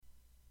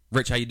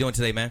Rich, how you doing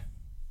today, man?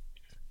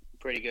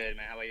 Pretty good,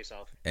 man. How about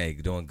yourself? Hey,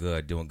 doing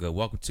good, doing good.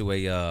 Welcome to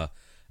a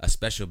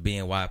special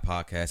BNY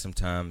podcast.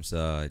 Sometimes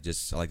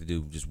just I like to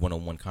do just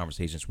one-on-one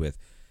conversations with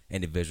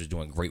individuals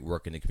doing great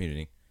work in the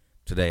community.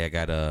 Today I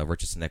got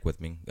Richard Sinek with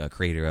me,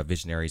 creator of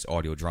Visionaries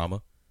Audio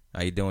Drama.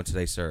 How you doing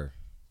today, sir?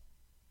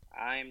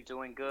 I'm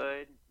doing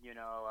good.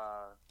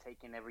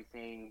 Taking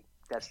everything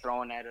that's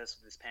thrown at us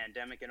with this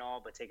pandemic and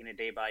all, but taking it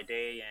day by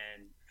day.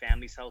 And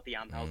family's healthy.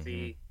 I'm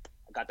healthy.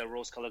 I got the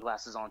rose-colored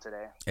glasses on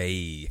today.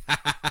 Hey.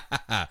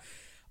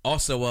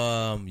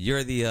 Also,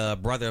 you're the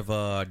brother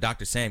of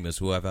Dr. Samuels,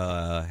 who I've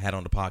had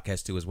on the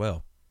podcast too as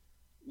well.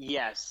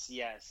 Yes.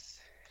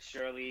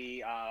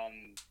 Shirley,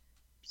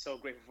 so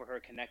grateful for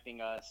her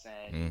connecting us,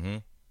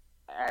 and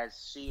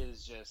as she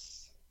is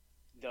just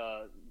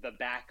the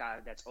back guy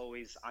that's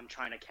always I'm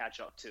trying to catch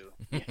up to.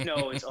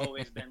 It's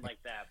always been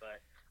like that, but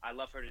I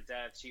love her to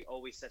death. She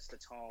always sets the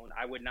tone.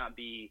 I would not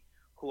be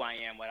who I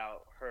am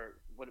without her,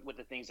 with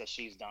the things that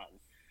she's done.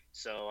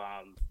 So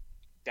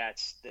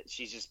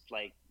she's just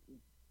like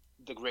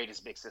the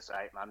greatest big sister.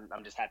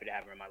 I'm just happy to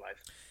have her in my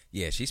life.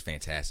 Yeah, she's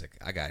fantastic.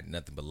 I got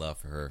nothing but love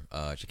for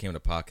her. She came on the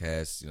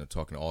podcast,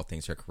 talking to all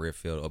things her career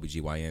field,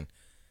 OBGYN,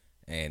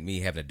 and me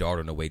having a daughter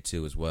on the way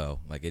too as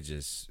well. Like I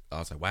was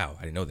like, wow,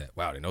 I didn't know that.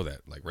 Wow, I didn't know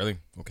that. Like, really?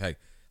 Okay,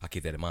 I'll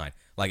keep that in mind.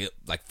 Like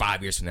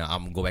 5 years from now,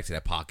 I'm gonna go back to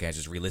that podcast,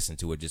 just re-listen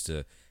to it, just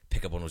to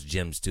pick up on those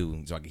gems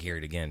too, so I can hear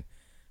it again.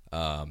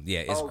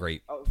 Yeah, it's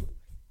great.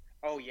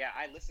 Oh yeah,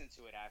 I listened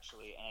to it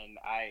actually, and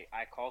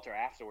I called her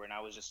afterward, and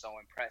I was just so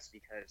impressed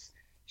because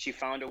she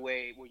found a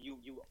way. Well,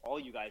 all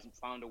you guys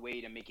found a way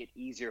to make it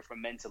easier for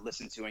men to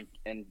listen to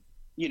and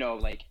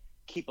like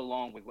keep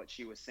along with what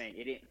she was saying.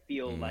 It didn't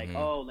feel like,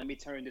 oh, let me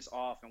turn this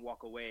off and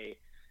walk away.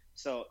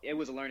 So it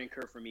was a learning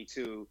curve for me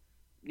too,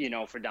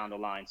 for down the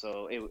line.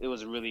 So it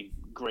was a really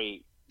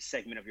great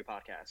segment of your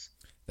podcast.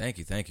 Thank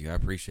you. I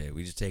appreciate it.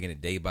 We just taking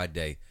it day by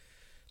day,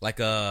 like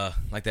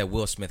that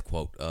Will Smith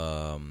quote.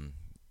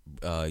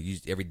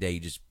 Every day you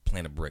just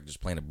plant a brick.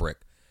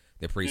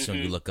 Then pretty soon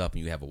you look up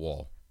and you have a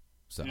wall.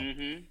 So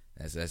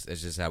that's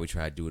just how we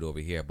try to do it over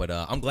here. But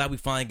I'm glad we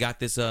finally got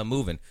this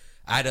moving.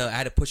 I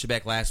had to push it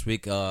back last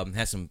week.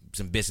 Had some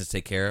business to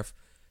take care of.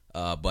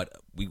 But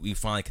we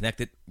finally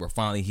connected. We're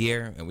finally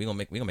here, and we're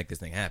gonna make this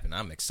thing happen.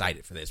 I'm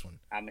excited for this one.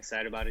 I'm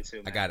excited about it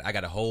too, man. I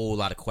got a whole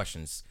lot of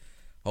questions,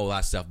 whole lot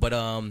of stuff. But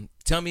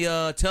tell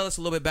us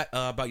a little bit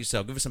about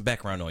yourself. Give us some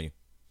background on you.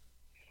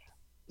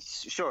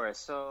 Sure.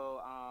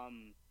 So I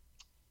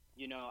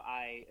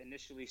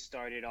initially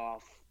started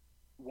off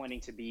wanting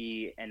to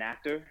be an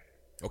actor.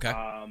 Okay.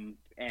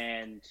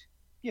 And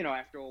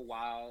after a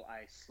while,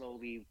 I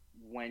slowly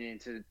went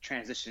into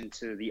transition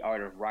to the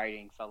art of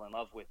writing, fell in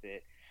love with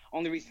it.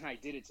 Only reason I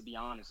did it, to be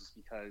honest, is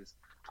because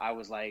I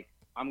was like,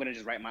 I'm going to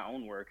just write my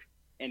own work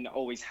and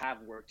always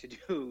have work to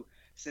do,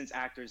 since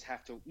actors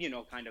have to,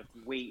 kind of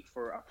wait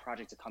for a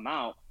project to come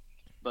out.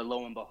 But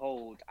lo and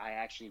behold, I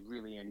actually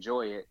really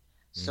enjoy it.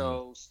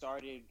 So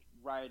started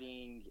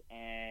writing,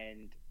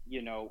 and,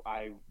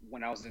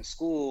 when I was in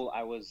school,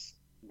 I was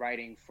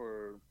writing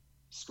for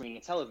screen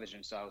and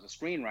television. So I was a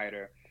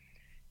screenwriter.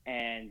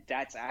 And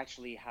that's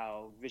actually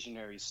how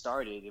Visionaries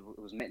started. It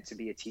was meant to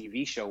be a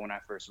TV show when I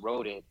first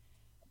wrote it,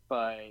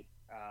 but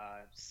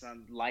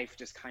some life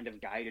just kind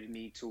of guided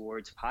me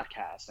towards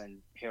podcasts, and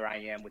here I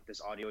am with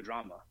this audio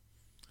drama.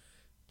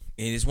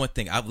 And it's one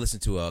thing, I've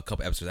listened to a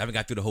couple episodes. I haven't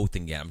got through the whole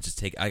thing yet.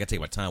 I got to take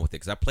my time with it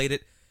because I played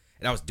it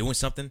and I was doing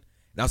something,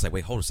 and I was like,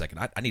 wait, hold a second.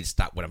 I need to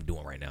stop what I'm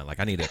doing right now. Like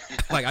I need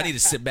to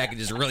sit back and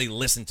just really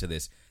listen to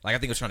this. Like I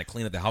think I was trying to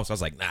clean up the house. I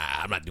was like, nah,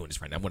 I'm not doing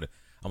this right now. I'm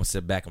gonna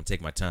sit back and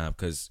take my time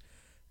because.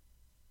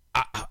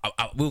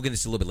 We'll get into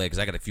this a little bit later because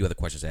I got a few other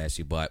questions to ask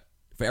you. But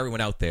for everyone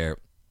out there,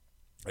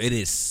 it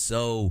is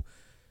so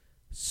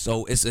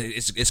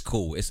it's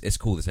cool. It's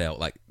cool as hell.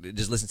 Like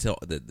just listen to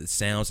the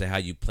sounds and how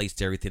you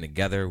placed everything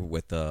together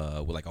with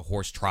like a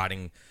horse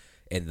trotting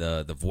and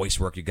the voice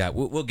work you got.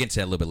 We'll get into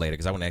that a little bit later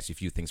because I want to ask you a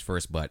few things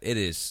first. But it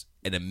is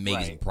an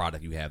amazing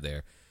product you have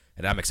there,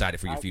 and I'm excited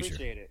for your future. I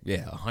appreciate it.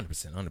 Yeah,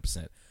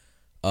 100%.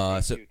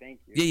 Thank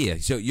you. Yeah.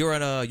 So you're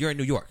in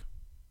New York.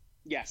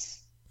 Yes.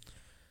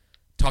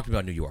 Talk to me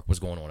about New York. What's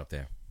going on up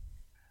there?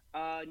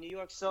 New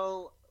York.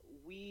 So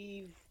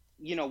we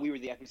were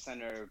the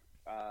epicenter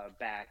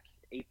back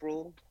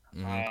April.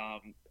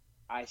 I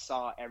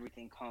saw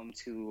everything come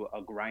to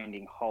a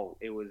grinding halt.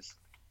 It was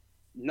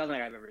nothing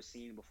I've ever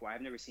seen before.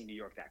 I've never seen New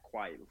York that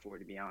quiet before,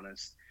 to be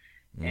honest.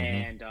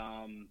 And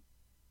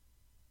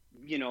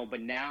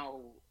but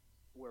now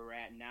where we're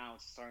at now,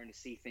 starting to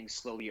see things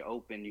slowly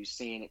open. You're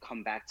seeing it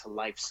come back to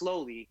life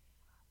slowly.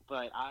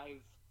 But I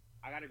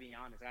got to be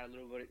honest, I got a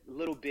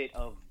little bit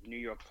of New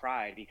York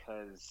pride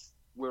because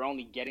we're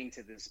only getting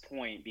to this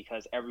point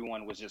because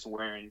everyone was just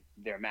wearing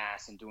their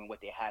masks and doing what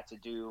they had to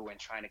do and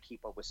trying to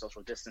keep up with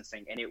social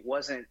distancing. And it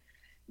wasn't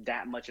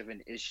that much of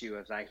an issue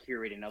as I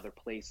hear it in other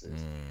places.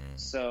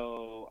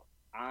 So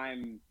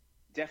I'm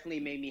definitely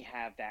made me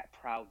have that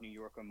proud New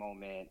Yorker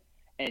moment.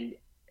 And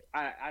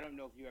I don't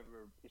know if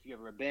you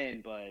ever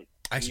been, but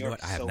actually,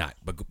 I have not.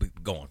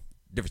 But go on.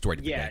 Different story.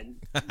 Yeah,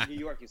 New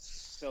York is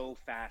so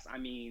fast. I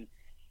mean,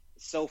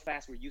 so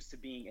fast. We're used to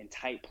being in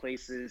tight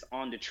places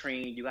on the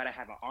train. You got to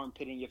have an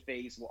armpit in your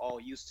face. We're all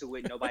used to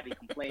it. Nobody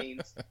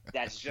complains.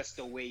 That's just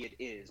the way it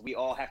is. We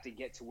all have to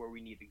get to where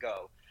we need to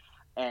go.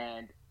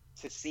 And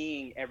to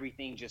seeing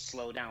everything just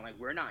slow down, like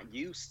we're not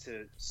used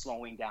to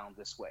slowing down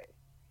this way.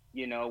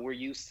 You know, we're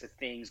used to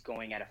things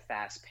going at a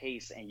fast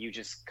pace and you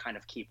just kind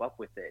of keep up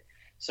with it.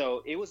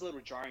 So it was a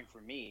little jarring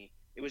for me.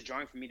 It was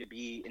jarring for me to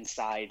be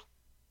inside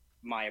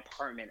my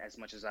apartment as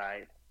much as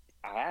I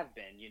have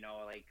been. You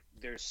know, like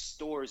there's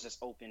stores that's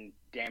open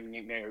damn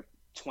near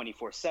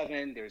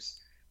 24/7. There's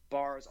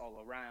bars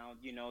all around.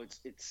 You know,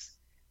 it's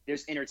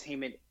there's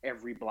entertainment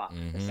every block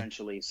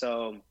essentially.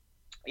 So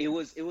it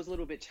was a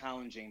little bit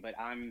challenging, but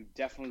I'm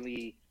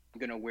definitely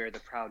gonna wear the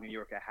proud New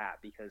Yorker hat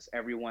because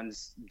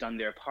everyone's done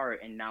their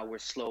part and now we're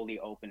slowly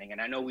opening.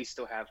 And I know we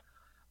still have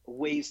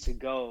ways to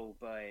go,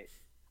 but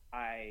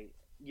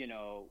you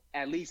know,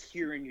 at least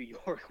here in New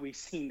York, we've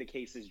seen the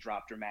cases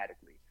drop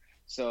dramatically.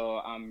 So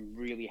I'm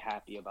really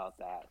happy about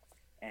that.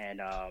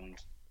 And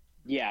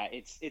yeah,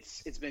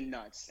 it's been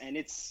nuts. And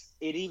it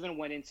even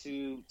went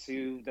into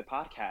the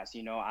podcast.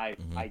 You know, I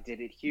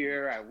did it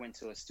here. I went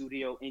to a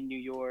studio in New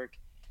York.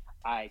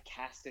 I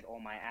casted all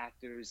my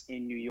actors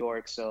in New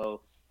York.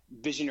 So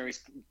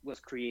Visionaries was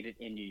created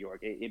in New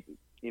York.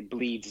 It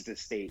bleeds the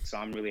state. So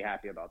I'm really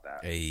happy about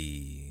that.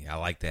 Hey, I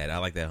like that. I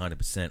like that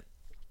 100%.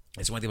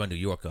 It's one thing about New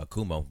York.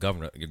 Cuomo,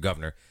 your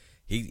governor,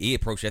 he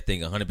approached that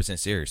thing 100%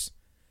 serious.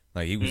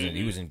 Like he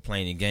was in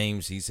playing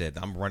games. He said,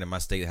 "I'm running my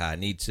state how I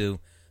need to.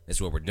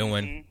 That's what we're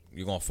doing.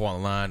 You're gonna fall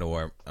in line,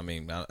 or I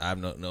mean, I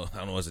don't know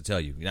what else to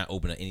tell you. You're not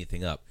opening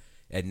anything up."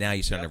 And now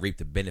you're starting to reap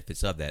the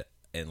benefits of that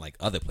in like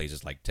other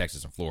places like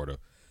Texas and Florida,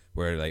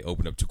 where they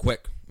open up too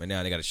quick, and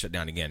now they got to shut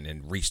down again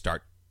and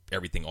restart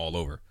everything all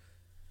over.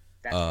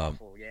 That's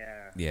awful.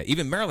 Yeah. Yeah.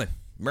 Even Maryland,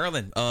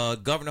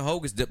 Governor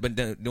Hogue has been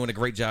doing a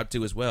great job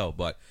too as well.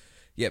 But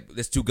yeah,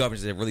 there's two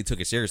governors that really took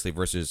it seriously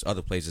versus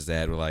other places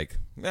that were like,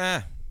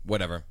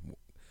 whatever.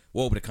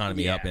 We'll open the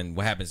economy up, and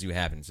what happens,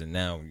 happens, and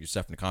now you're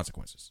suffering the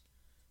consequences.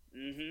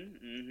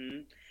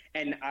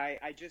 And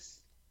I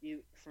just,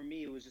 for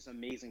me, it was just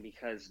amazing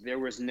because there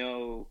was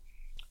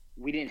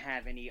we didn't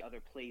have any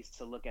other place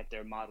to look at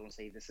their model and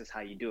say, this is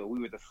how you do it. We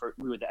were the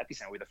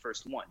epicenter. We were the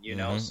first one, you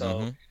know?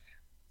 So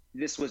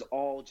this was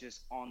all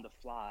just on the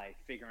fly,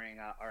 figuring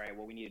out, all right,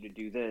 well, we needed to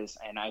do this.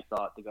 And I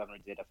thought the governor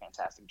did a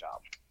fantastic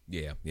job.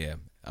 Yeah.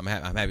 I'm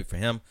happy for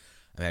him.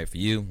 I'm happy for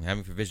you. I'm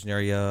happy for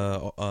Visionary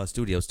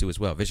Studios too as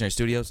well. Visionary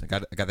Studios, I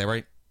got that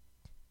right?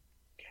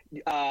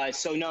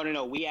 So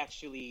no. We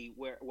actually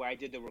where I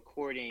did the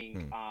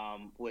recording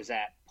was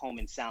at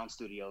Pullman Sound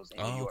Studios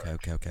in New York.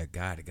 Okay.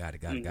 Got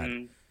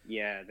it.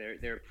 Yeah,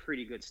 they're a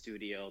pretty good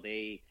studio.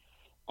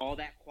 All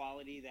that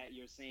quality that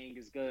you're saying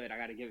is good. I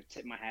got to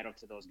tip my hat off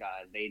to those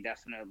guys. They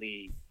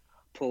definitely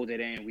pulled it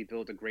in. We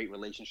built a great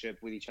relationship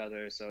with each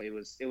other. So it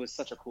was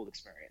such a cool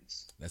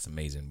experience. That's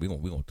amazing. We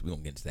gonna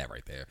get into that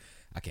right there.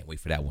 I can't wait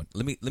for that one.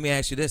 Let me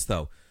ask you this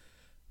though.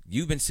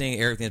 You've been seeing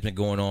everything that's been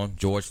going on,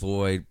 George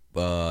Floyd,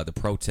 the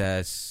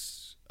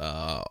protests,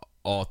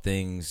 all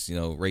things,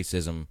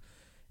 racism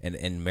in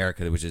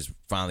America, which is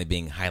finally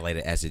being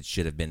highlighted as it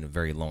should have been a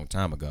very long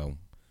time ago.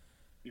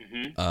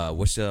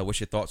 What's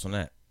your thoughts on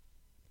that?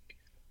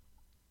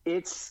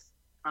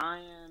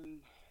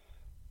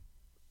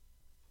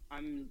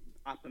 I'm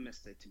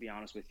optimistic, to be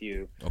honest with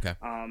you. Okay.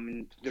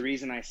 The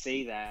reason I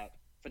say that,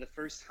 for the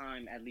first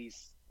time, at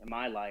least in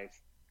my life,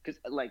 because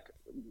like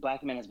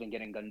black men has been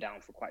getting gunned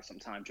down for quite some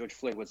time. George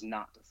Floyd was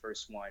not the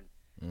first one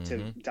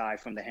to die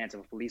from the hands of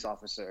a police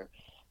officer.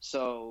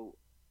 So,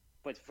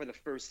 but for the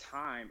first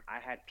time, I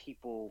had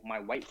people, my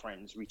white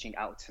friends, reaching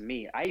out to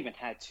me. I even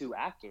had two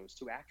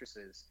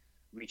actresses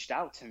reached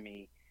out to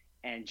me,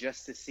 and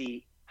just to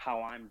see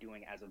how I'm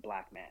doing as a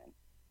black man.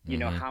 You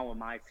know, how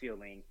am I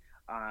feeling?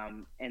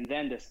 And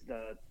then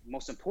the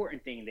most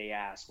important thing they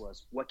asked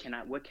was, what can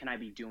I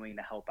be doing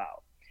to help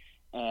out?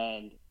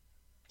 And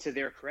to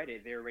their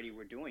credit, they already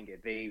were doing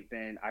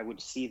it. I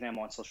would see them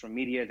on social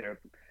media. They're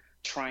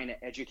trying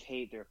to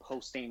educate. They're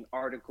posting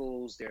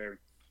articles. They're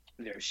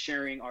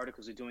sharing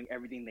articles. They're doing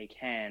everything they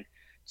can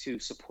to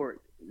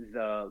support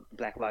the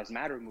Black Lives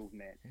Matter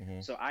movement.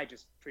 So I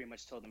just pretty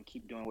much told them,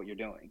 keep doing what you're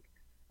doing.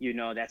 You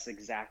know, that's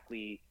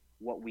exactly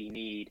what we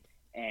need.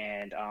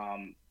 And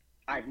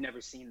I've never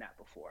seen that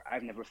before.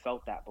 I've never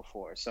felt that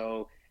before.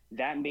 So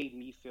that made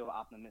me feel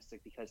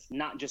optimistic, because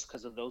not just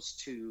because of those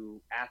two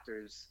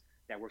actors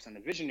that works on the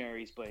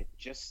Visionaries, but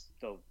just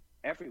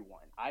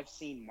everyone. I've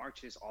seen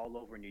marches all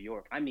over New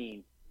York. I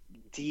mean,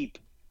 deep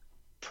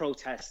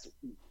protest,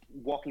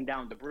 walking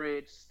down the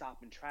bridge,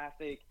 stopping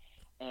traffic,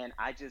 and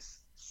I just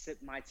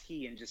sip my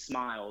tea and just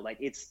smile. Like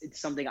it's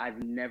something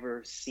I've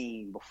never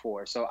seen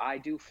before. So I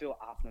do feel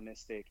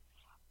optimistic.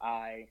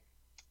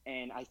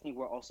 And I think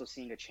we're also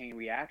seeing a chain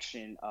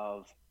reaction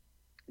of,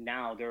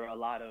 now there are a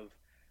lot of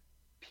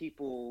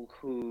people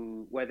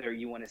who, whether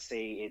you want to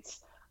say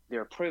it's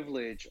their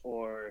privilege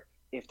or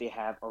if they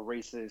have a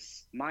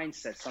racist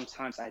mindset,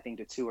 sometimes I think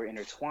the two are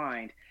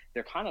intertwined.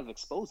 They're kind of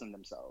exposing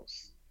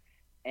themselves.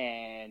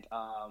 And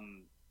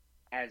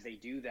as they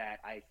do that,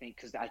 I think,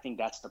 because I think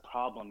that's the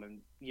problem,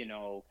 and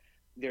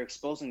they're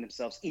exposing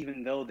themselves,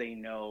 even though they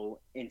know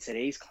in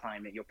today's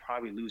climate you'll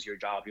probably lose your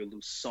job, you'll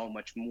lose so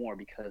much more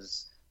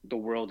because the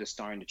world is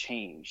starting to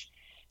change.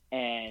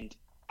 And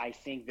I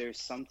think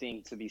there's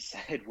something to be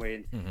said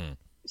when Mm-hmm.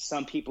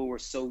 some people were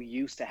so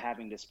used to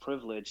having this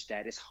privilege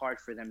that it's hard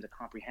for them to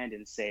comprehend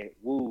and say,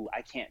 "Woo,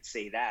 I can't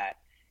say that,"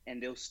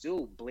 and they'll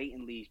still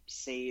blatantly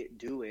say it,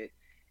 do it,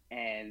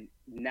 and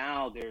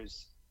now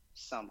there's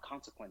some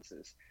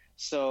consequences.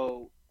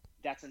 So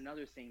that's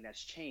another thing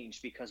that's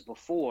changed, because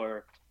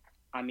before,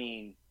 I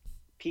mean,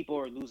 people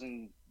are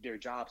losing their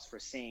jobs for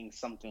saying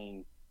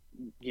something,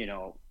 you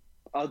know,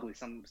 ugly,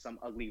 some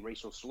ugly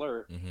racial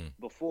slur. Mm-hmm.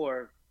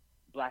 Before,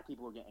 black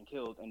people were getting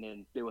killed and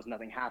then there was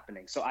nothing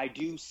happening. So I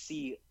do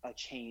see a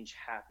change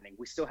happening.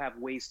 We still have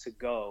ways to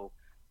go,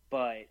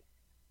 but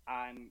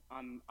I'm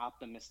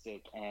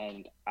optimistic,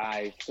 and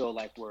I feel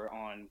like we're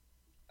on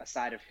a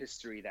side of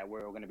history that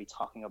we're going to be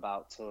talking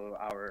about to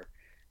our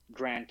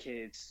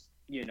grandkids,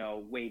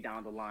 way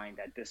down the line,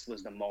 that this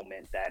was the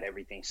moment that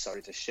everything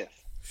started to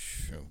shift.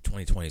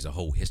 2020 is a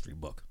whole history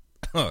book.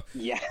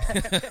 Yeah.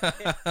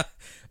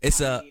 It's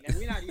I mean, and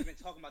we're not even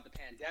talking about the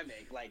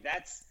pandemic. Like,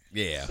 that's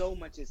yeah. so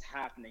much is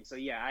happening. So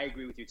yeah, I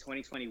agree with you.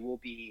 2020 will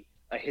be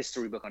a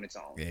history book on its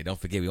own. Yeah, don't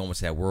forget we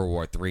almost had World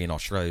War III, and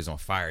Australia's on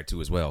fire too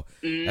as well.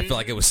 I feel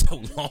like it was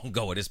so long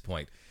ago at this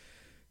point.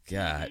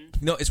 God,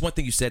 it's one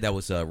thing you said that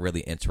was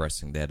really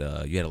interesting, that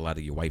you had a lot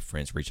of your white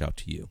friends reach out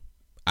to you.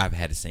 I've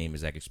had the same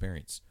exact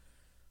experience.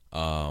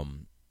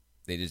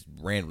 They just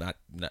ran, not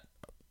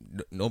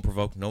no one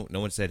provoked, no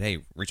one said, "Hey,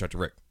 reach out to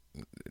Rick."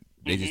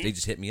 They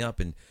just hit me up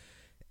and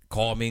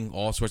called me,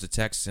 all sorts of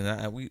texts,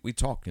 and we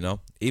talked.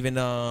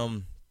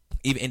 Even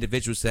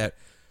individuals that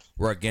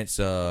were against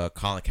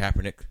Colin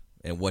Kaepernick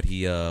and what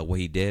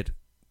he did,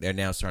 they're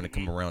now starting to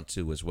come around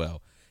too as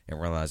well,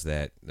 and realize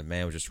that the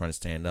man was just trying to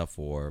stand up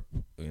for,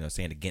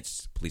 stand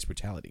against police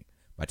brutality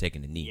by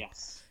taking the knee.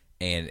 Yes.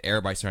 And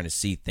everybody's starting to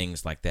see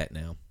things like that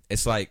now.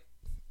 It's like,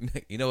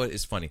 what?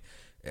 It's funny.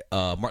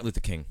 Martin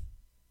Luther King.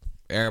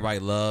 Everybody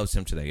loves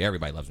him today.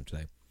 Everybody loves him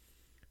today.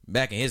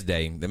 Back in his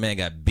day, the man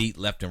got beat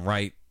left and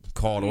right,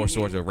 called all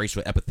sorts of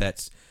racial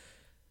epithets,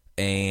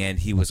 and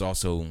he was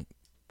also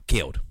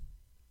killed.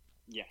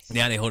 Yes.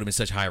 Now they hold him in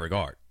such high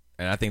regard,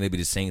 and I think they'd be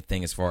the same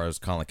thing as far as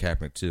Colin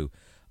Kaepernick too.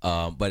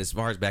 But as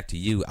far as back to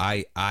you,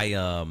 I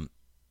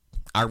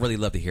really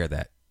love to hear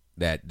that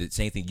the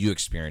same thing you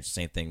experienced,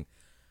 the same thing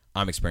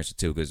I'm experiencing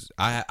too, because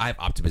I have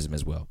optimism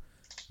as well.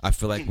 I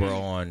feel like we're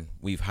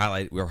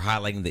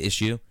highlighting the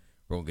issue.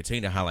 We're going to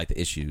continue to highlight the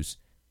issues,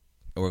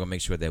 and we're going to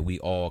make sure that we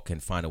all can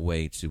find a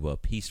way to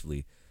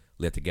peacefully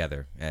live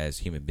together as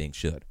human beings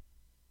should.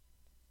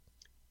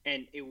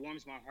 And it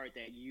warms my heart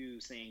that you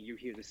saying you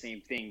hear the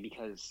same thing,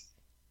 because,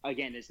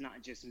 again, it's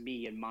not just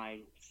me and my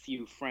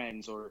few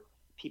friends or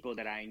people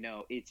that I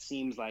know. It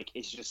seems like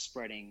it's just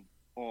spreading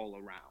all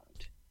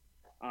around,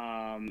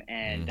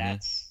 and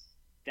that's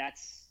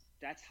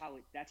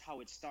how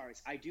it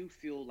starts. I do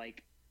feel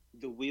like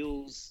the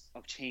wheels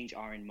of change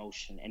are in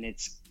motion, and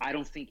I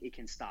don't think it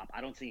can stop. I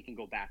don't think it can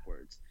go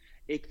backwards.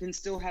 It can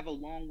still have a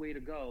long way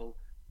to go,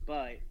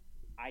 but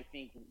I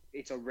think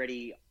it's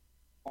already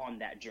on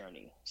that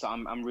journey. So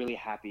I'm really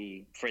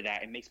happy for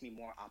that. It makes me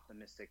more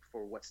optimistic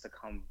for what's to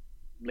come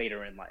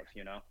later in life,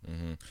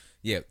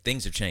 Yeah,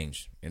 things have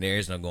changed, and there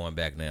is no going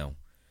back now.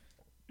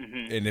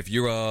 And if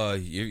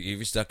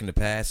you're stuck in the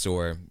past,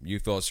 or you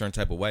feel a certain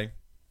type of way,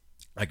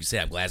 like you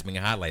said, I'm glad it's being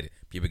highlighted.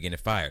 People getting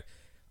fired.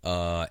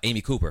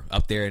 Amy Cooper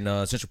up there in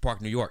Central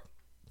Park, New York.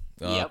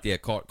 Yeah,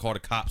 called the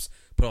cops,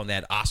 put on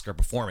that Oscar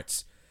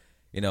performance,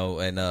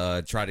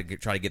 and try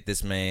to get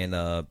this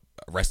man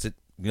arrested.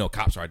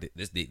 Cops are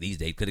these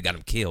days, could have got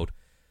him killed,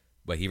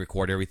 but he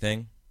recorded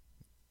everything,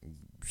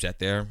 sat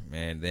there,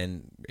 and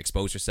then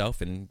exposed herself,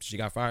 and she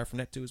got fired from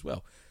that too as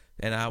well.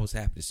 And I was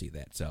happy to see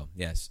that. So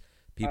yes,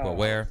 people are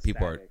aware.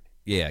 People are,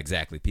 yeah,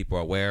 exactly. People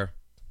are aware.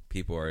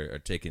 People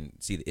are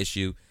see the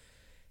issue,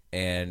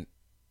 and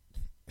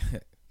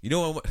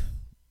one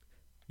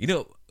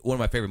of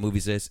my favorite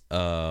movies is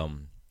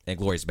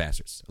Inglourious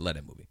Basterds. I love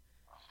that movie.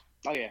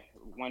 Oh yeah,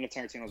 one of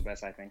Tarantino's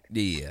best, I think.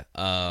 Yeah.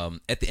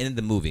 At the end of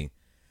the movie,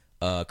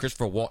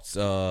 Christopher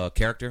Waltz's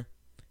character,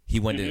 he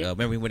went to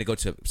remember he went to go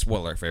to,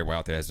 spoiler alert for everyone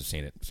out there that hasn't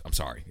seen it. I'm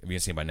sorry if you haven't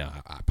seen it by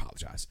now. I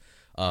apologize.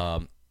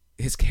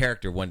 His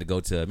character he went to go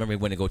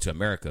to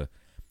America,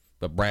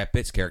 but Brad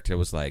Pitt's character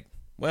was like,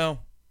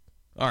 well,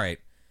 all right,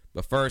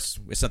 but first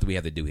it's something we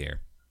have to do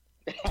here.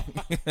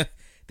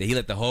 That he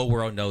let the whole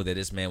world know that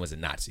this man was a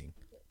Nazi.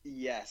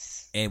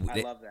 Yes, and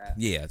I love that.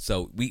 Yeah,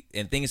 so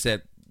things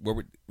that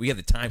we have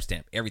the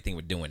timestamp everything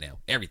we're doing now,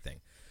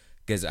 everything,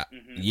 because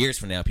years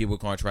from now people are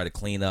going to try to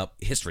clean up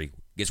history.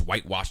 Gets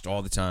whitewashed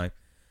all the time,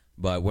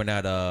 but we're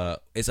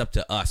not. It's up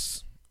to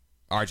us,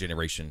 our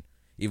generation,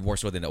 even more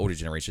so than the older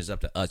generation. It's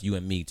up to us, you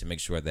and me, to make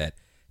sure that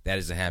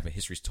doesn't happen.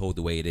 History's told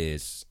the way it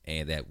is,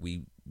 and that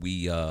we're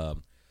not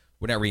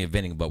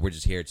reinventing, but we're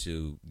just here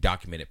to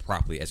document it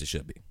properly as it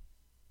should be.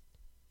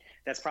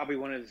 That's probably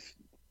one of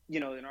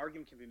an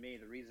argument can be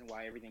made. The reason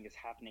why everything is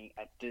happening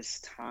at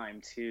this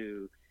time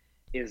too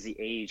is the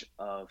age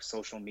of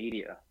social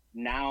media.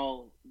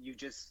 Now you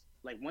just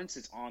like once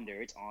it's on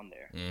there, it's on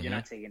there. You're Mm-hmm.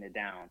 not taking it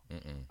down.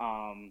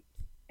 Mm-mm.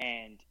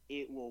 And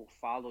it will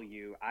follow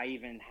you. I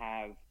even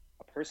have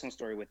a personal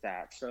story with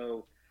that.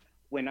 So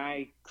when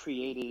I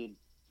created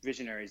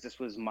Visionaries, this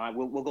was my.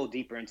 We'll go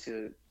deeper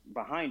into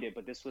behind it,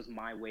 but this was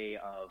my way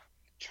of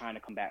trying to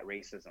combat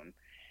racism.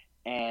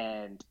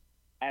 And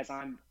as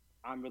I'm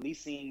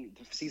releasing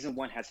season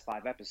one has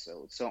 5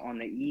 episodes. So on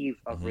the eve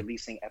of Mm-hmm.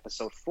 releasing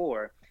episode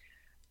 4,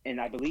 and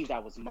I believe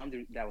that was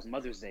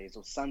Mother's Day,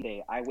 so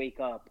Sunday, I wake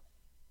up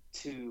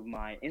to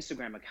my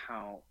Instagram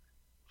account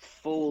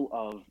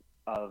full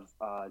of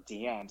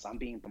DMs. I'm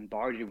being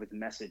bombarded with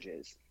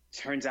messages.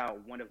 Turns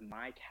out one of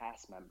my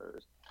cast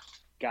members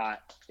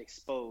got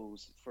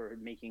exposed for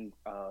making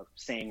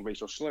saying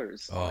racial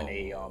slurs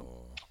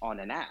Oh. on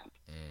an app.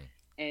 Mm.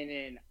 And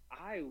then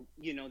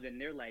then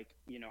they're like,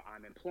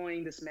 I'm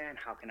employing this man.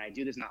 How can I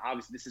do this? Now,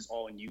 obviously, this is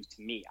all news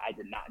to me. I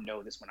did not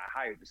know this when I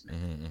hired this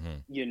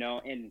man.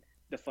 Mm-hmm. And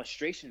the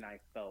frustration I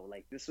felt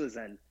like this was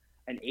an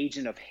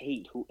agent of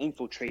hate who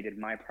infiltrated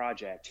my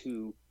project,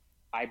 who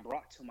I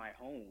brought to my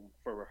home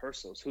for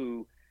rehearsals,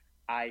 who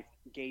I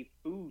gave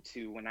food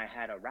to when I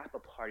had a wrap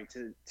up party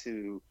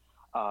to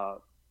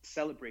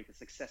celebrate the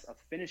success of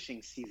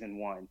finishing season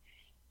one.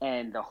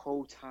 And the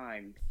whole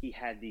time he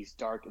had these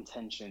dark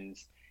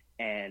intentions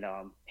and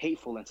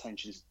hateful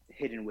intentions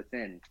hidden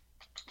within.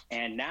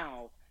 And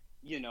now,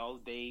 he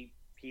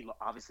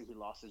obviously he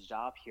lost his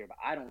job here, but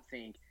I don't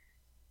think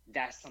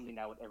that's something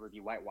that would ever be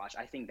whitewashed.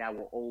 I think that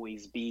will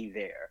always be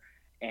there,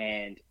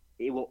 and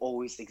it will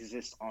always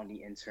exist on the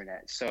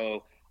internet.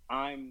 So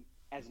I'm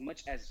as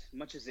much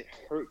as it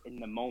hurt in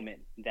the moment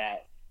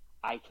that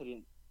I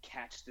couldn't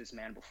catch this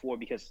man before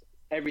because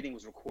everything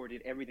was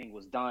recorded, everything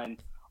was done,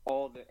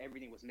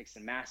 everything was mixed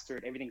and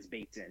mastered, everything's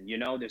baked in.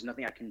 There's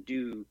nothing I can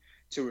do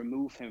to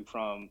remove him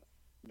from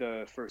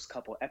the first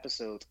couple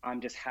episodes. I'm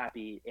just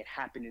happy it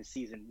happened in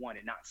season one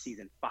and not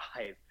season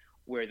 5,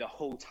 where the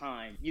whole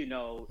time,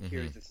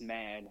 here's this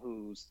man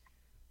who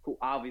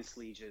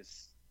obviously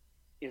just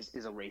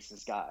is a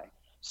racist guy.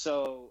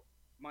 So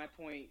my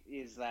point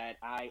is that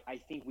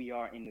I think we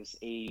are in this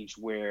age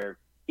where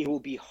it will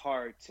be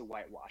hard to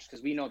whitewash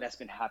because we know that's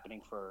been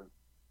happening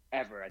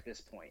forever at this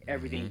point.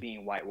 Everything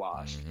being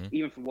whitewashed,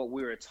 even from what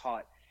we were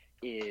taught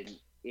in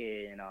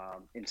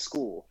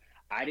school.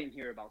 I didn't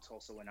hear about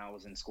Tulsa when I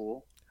was in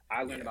school.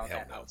 I learned about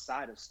that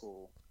outside of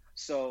school.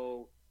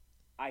 So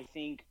I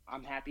think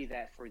I'm happy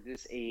that for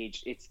this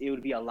age, it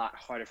would be a lot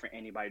harder for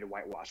anybody to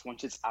whitewash.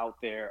 Once it's out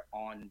there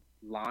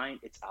online,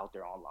 it's out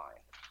there online.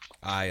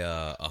 I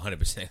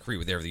 100% agree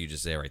with everything you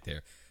just said right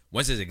there.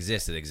 Once it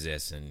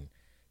exists, and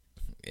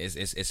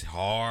it's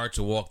hard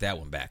to walk that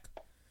one back.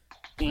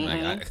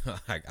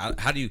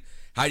 How do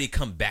you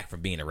come back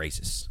from being a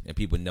racist and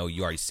people know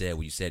you already said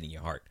what you said in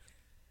your heart?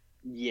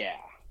 Yeah,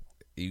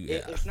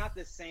 it's not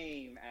the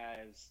same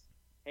as,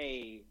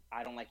 hey,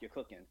 I don't like your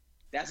cooking.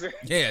 That's very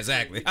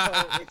exactly.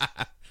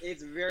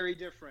 It's very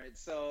different.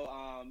 So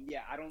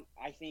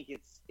I think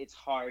it's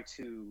hard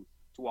to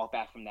walk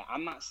back from that.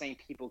 I'm not saying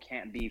people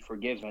can't be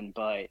forgiven,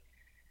 but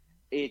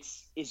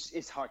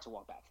it's hard to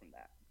walk back from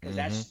that because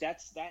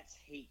that's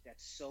hate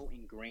that's so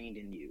ingrained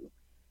in you.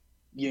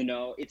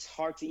 It's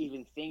hard to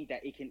even think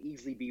that it can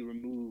easily be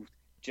removed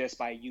just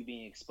by you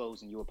being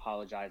exposed and you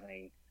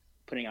apologizing,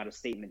 putting out a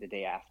statement the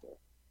day after.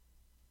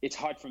 It's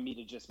hard for me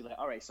to just be like,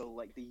 all right, so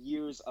like the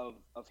years of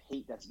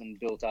hate that's been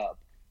built up,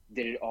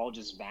 did it all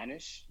just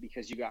vanish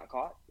because you got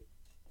caught?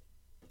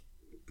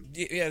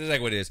 Yeah, that's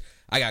like what it is.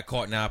 I got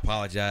caught and I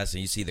apologize,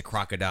 and you see the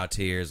crocodile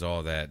tears,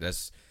 all that.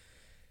 That's,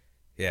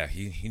 yeah,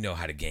 you know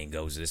how the game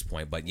goes at this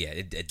point. But yeah,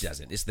 it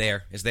doesn't. It's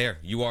there. It's there.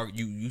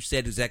 You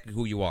said exactly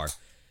who you are,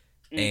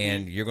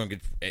 and you're gonna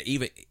get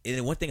even.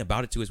 And one thing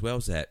about it too as well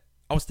is that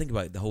I was thinking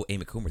about the whole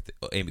Amy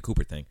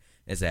Cooper thing.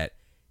 Is that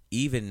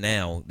even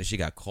now that she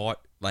got caught,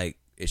 like,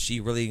 is she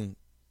really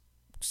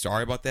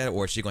sorry about that,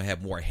 or is she gonna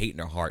have more hate in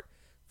her heart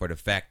for the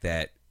fact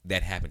that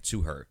happened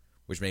to her,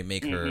 which may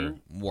make her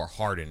more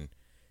hardened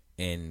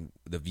in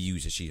the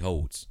views that she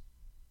holds?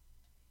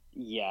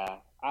 Yeah,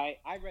 I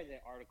read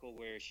that article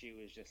where she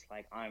was just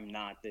like, I'm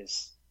not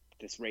this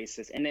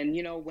racist. And then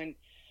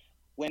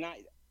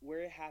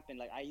where it happened,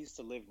 like, I used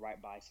to live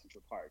right by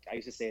Central Park. I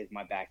used to say it's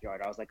my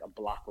backyard. I was like a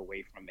block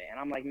away from it, and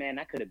I'm like, man,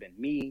 that could have been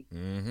me,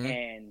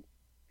 and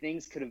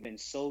things could have been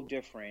so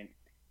different.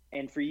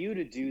 And for you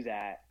to do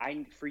that,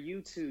 for you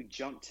to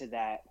jump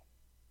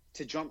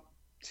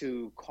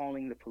to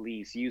calling the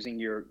police, using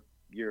your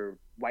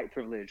white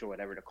privilege or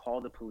whatever to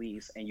call the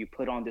police, and you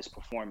put on this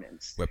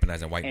performance,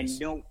 Weaponizing whiteness.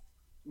 And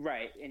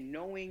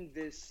knowing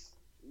this,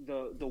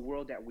 the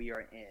world that we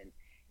are in,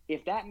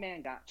 if that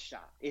man got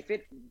shot, if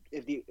there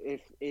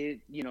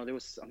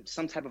was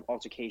some type of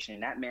altercation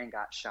and that man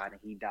got shot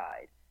and he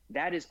died,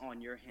 that is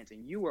on your hands,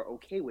 and you were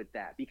okay with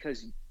that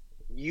because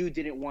you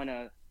didn't want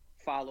to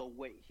follow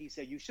what he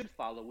said you should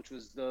follow, which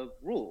was the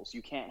rules.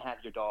 You can't have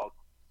your dog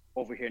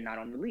over here not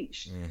on the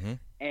leash.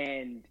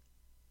 And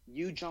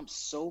you jumped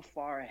so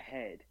far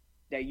ahead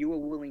that you were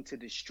willing to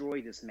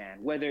destroy this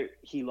man, whether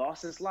he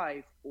lost his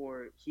life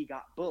or he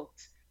got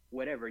booked,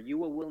 whatever. You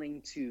were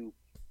willing to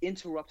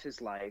interrupt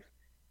his life,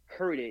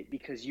 hurt it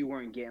because you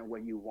weren't getting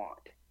what you want.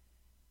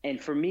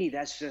 And for me,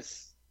 that's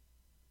just,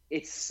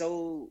 it's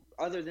so,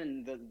 other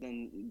than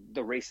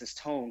the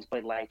racist tones,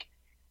 but like,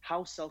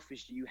 how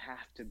selfish do you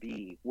have to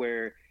be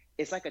where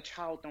it's like a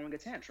child throwing a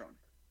tantrum?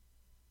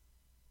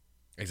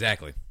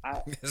 Exactly.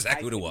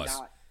 Exactly what it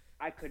was.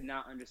 I could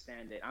not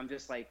understand it. I'm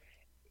just like,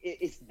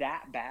 it's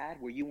that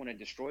bad where you want to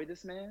destroy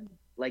this man?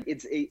 Like,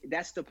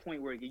 that's the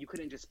point where you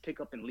couldn't just pick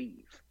up and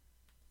leave.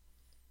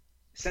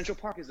 Central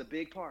Park is a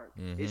big park.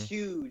 Mm-hmm. It's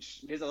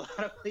huge. There's a lot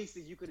of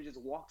places you could have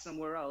just walked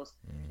somewhere else,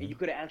 and you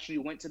could have actually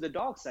went to the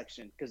dog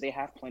section because they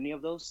have plenty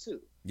of those too.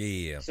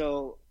 Yeah.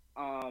 So,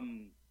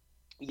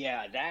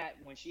 yeah, that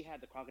when she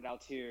had the crocodile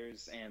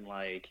tears and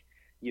like,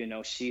 you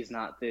know, she's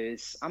not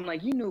this. I'm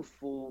like, you knew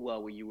full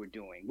well what you were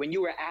doing when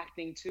you were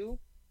acting too.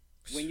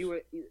 When you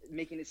were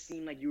making it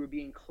seem like you were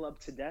being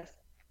clubbed to death,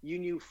 you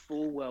knew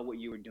full well what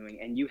you were doing,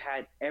 and you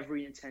had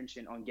every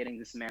intention on getting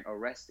this man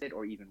arrested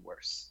or even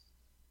worse.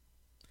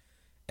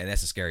 And that's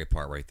the scary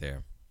part right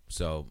there.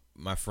 So,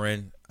 my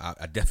friend,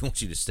 I definitely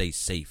want you to stay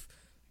safe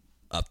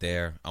up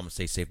there. I'm going to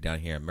stay safe down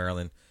here in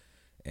Maryland.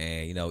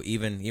 And, you know,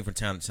 even from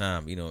time to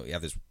time, you know,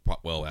 after this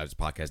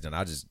podcast done,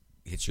 I'll just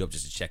hit you up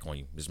just to check on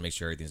you. Just make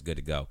sure everything's good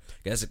to go.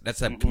 That's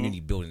that community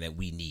building that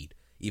we need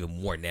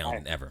even more now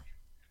than ever.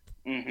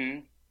 Mm-hmm.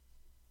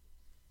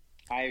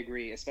 I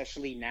agree,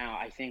 especially now.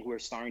 I think we're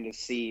starting to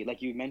see,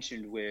 like you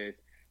mentioned with,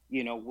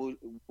 you know,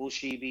 will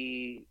she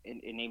be,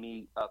 in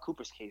Amy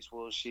Cooper's case,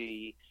 will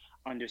she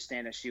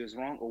understand that she was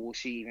wrong, or will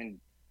she even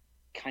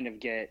kind of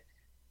get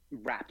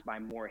wrapped by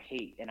more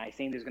hate? And I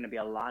think there's going to be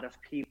a lot of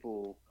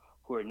people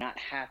who are not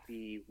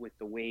happy with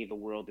the way the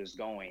world is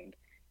going,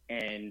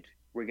 and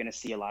we're going to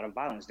see a lot of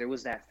violence. There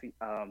was that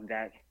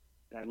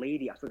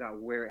lady, I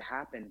forgot where it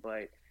happened,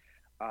 but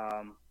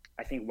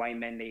I think white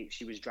men,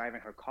 she was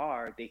driving her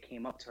car, they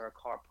came up to her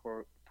car,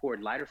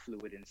 poured lighter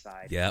fluid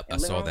inside. Yep, I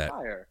saw that.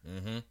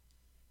 Mm-hmm.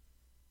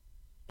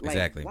 Like,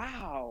 exactly.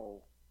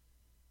 Wow.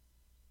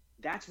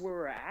 That's where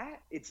we're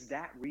at? It's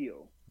that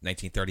real.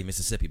 1930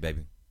 Mississippi,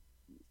 baby.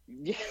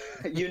 Yeah,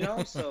 you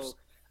know, so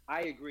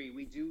I agree.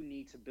 We do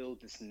need to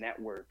build this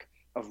network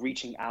of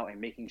reaching out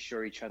and making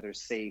sure each other's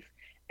safe.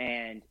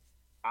 And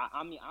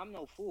I mean, I'm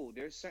no fool.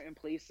 There's certain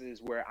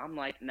places where I'm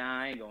like,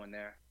 nah, I ain't going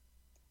there.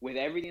 With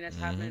everything that's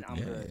happening, I'm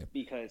good.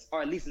 Because,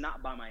 or at least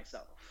not by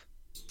myself.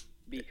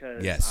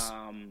 Because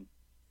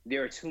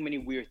there are too many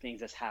weird things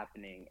that's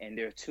happening, and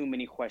there are too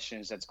many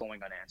questions that's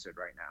going unanswered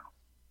right now.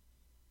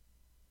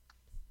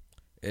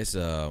 It's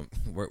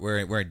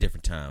we're in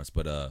different times,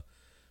 but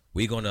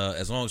we gonna,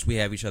 as long as we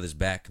have each other's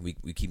back, we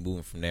keep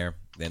moving from there,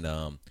 then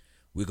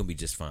we're gonna be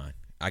just fine.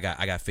 I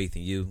got faith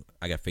in you.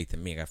 I got faith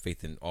in me. I got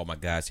faith in all my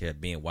guys here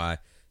at BNY,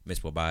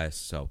 Municipal Bias.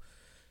 So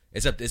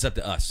it's up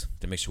to us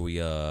to make sure we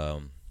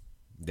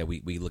that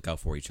we look out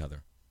for each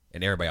other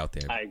and everybody out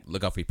there.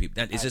 Look out for your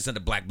people. It's just not a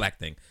black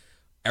thing.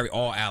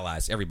 All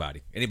allies,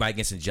 everybody, anybody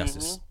against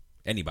injustice,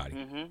 anybody.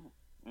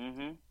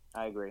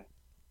 I agree.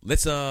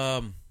 Let's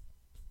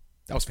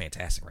that was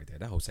fantastic right there.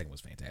 That whole segment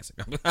was fantastic.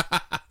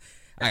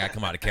 I got to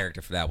come out of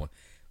character for that one.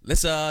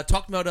 Let's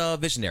talk about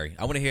Visionary.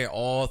 I want to hear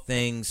all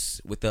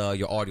things with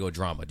your audio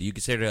drama. Do you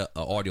consider it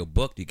an audio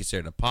book? Do you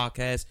consider it a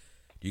podcast?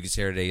 Do you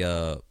consider it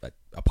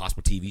a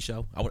possible TV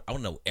show? I want to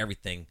know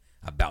everything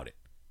about it.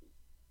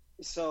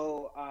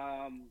 So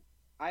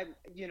I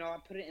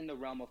put it in the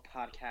realm of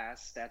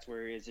podcasts. That's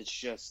where it is. It's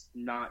just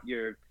not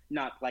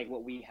like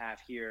what we have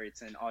here.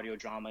 It's an audio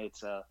drama.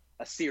 It's a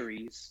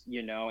series,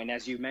 you know. And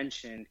as you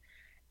mentioned,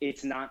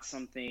 it's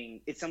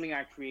something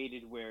I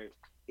created where,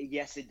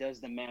 yes, it does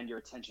demand your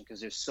attention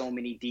because there's so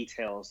many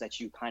details that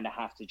you kind of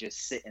have to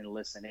just sit and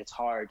listen. It's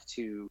hard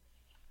to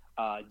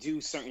do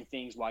certain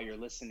things while you're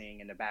listening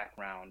in the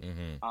background.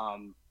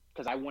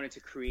 Because I wanted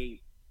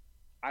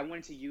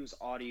to use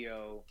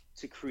audio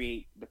to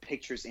create the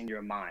pictures in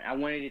your mind. I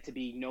wanted it to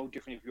be no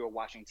different if you were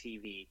watching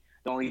TV.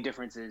 The only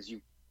difference is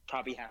you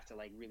probably have to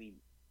like really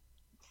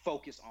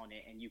focus on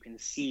it, and you can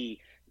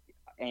see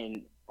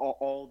and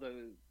all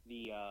the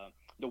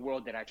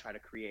world that I try to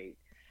create.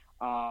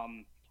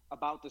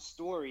 About the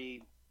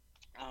story,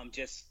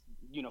 just,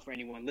 you know, for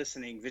anyone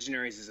listening,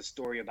 Visionaries is a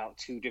story about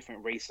two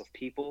different race of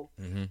people,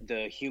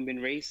 the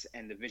human race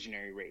and the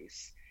visionary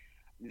race.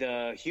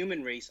 The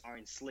human race are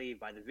enslaved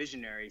by the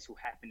visionaries, who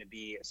happen to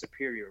be a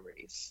superior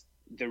race.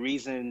 The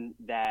reason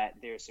that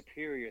they're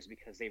superior is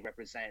because they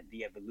represent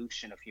the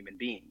evolution of human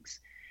beings.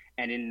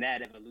 And in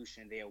that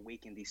evolution, they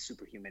awaken these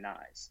superhuman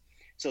eyes.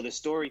 So the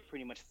story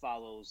pretty much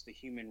follows the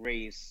human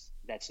race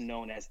that's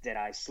known as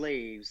Deadeye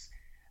slaves.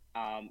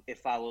 It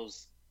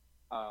follows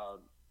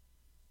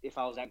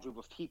that group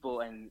of people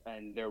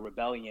and their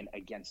rebellion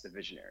against the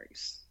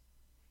visionaries.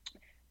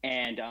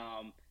 And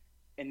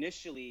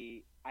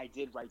initially, I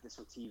did write this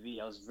for TV.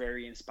 I was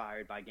very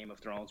inspired by Game of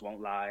Thrones,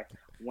 won't lie.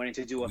 Wanted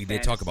to do a fantasy. We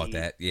did talk about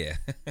that, yeah.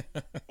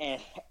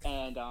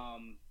 and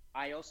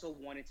I also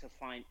wanted to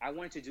I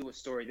wanted to do a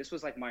story. This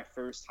was like my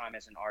first time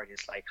as an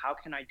artist. Like, how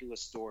can I do a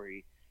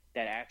story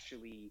that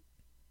actually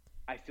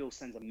I feel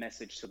sends a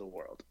message to the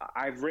world?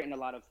 I've written a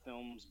lot of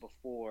films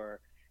before,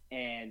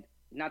 and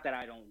not that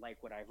I don't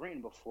like what I've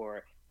written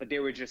before, but they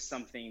were just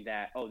something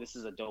that, oh, this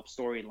is a dope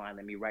storyline.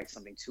 Let me write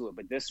something to it.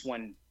 But this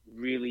one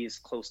really is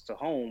close to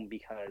home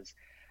because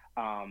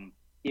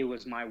it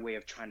was my way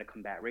of trying to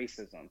combat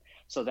racism.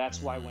 So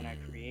that's why when I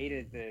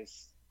created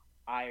this,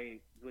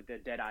 with the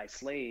Dead Eye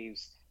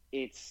Slaves,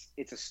 it's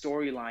a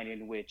storyline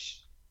in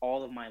which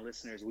all of my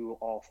listeners, we will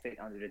all fit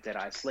under the Dead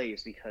Eye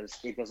Slaves, because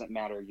it doesn't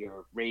matter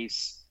your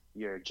race,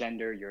 your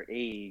gender, your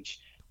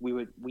age.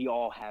 We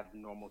all have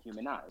normal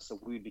human eyes, so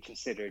we would be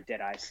considered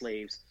Dead Eye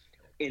Slaves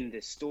in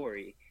this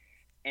story.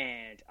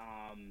 And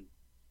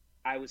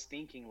I was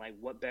thinking, like,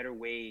 what better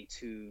way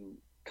to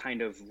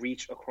kind of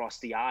reach across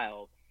the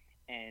aisle,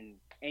 and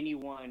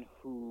anyone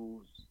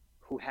who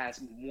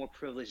has more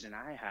privilege than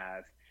I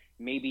have,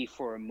 maybe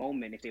for a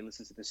moment, if they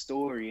listen to the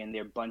story and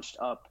they're bunched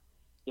up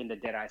in the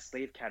Dead Eye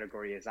Slave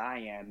category as I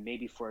am,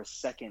 maybe for a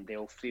second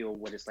they'll feel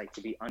what it's like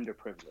to be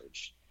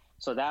underprivileged.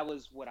 So that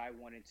was what I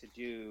wanted to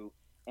do,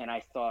 and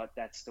I thought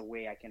that's the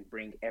way I can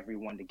bring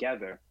everyone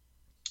together.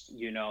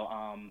 You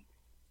know,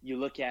 you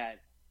look at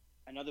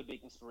another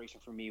big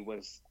inspiration for me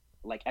was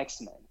like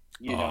X-Men.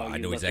 You know, I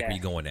you know look exactly at, where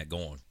you're going. That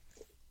going.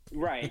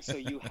 right. So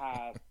you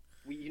have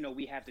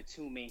we have the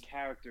two main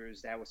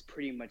characters that was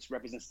pretty much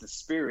represents the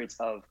spirits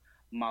of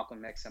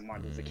Malcolm X and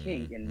Martin Luther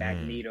King, and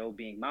Magneto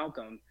being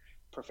Malcolm,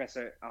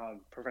 Professor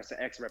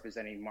X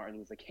representing Martin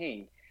Luther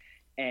King.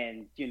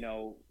 And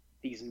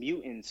these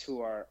mutants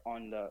who are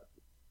on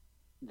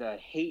the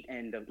hate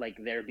end of, like,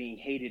 they're being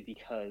hated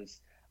because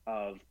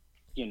of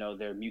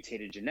their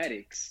mutated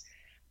genetics.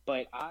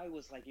 But I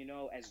was like,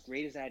 as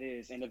great as that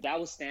is, and if that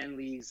was Stan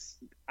Lee's,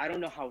 I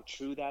don't know how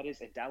true that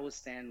is. If that was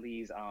Stan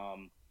Lee's,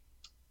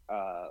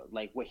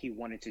 like, what he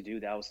wanted to do,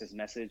 that was his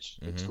message.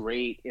 It's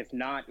great. If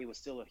not, it was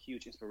still a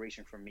huge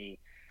inspiration for me.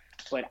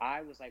 But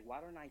I was like,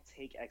 why don't I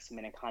take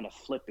X-Men and kind of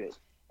flip it?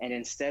 And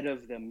instead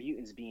of the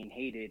mutants being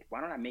hated,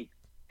 why don't I make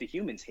the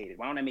humans hated?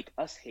 Why don't I make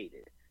us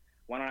hated?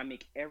 Why don't I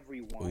make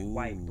everyone,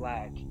 white,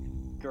 black,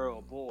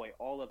 girl, boy,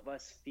 all of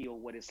us feel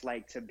what it's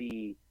like to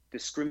be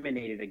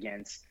discriminated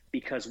against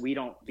because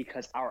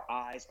our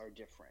eyes are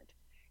different.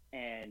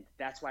 And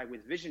that's why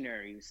with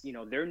Visionaries,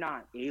 they're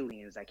not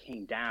aliens that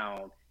came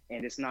down,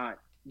 and it's not,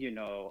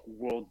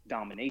 world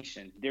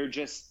domination. They're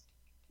just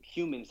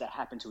humans that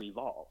happen to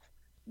evolve.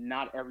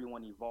 Not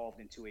everyone evolved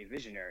into a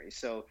visionary.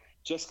 So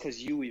just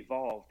because you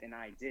evolved and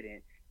I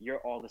didn't, you're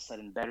all of a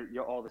sudden better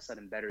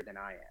than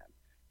I am,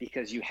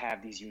 because you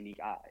have these unique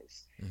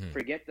eyes.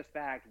 Forget the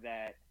fact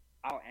that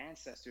our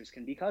ancestors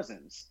can be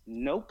cousins.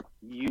 Nope,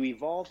 you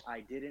evolved,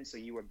 I didn't, so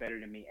you were better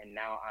than me, and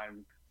now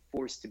I'm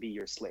forced to be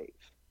your slave.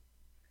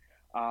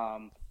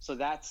 So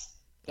that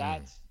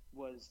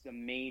was the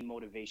main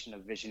motivation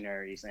of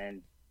Visionaries,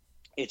 and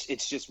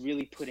it's just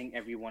really putting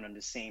everyone on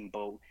the same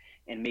boat,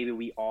 and maybe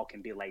we all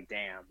can be like,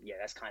 damn, yeah,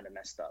 that's kind of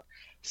messed up.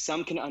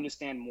 Some can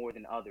understand more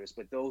than others,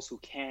 but those who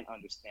can't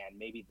understand,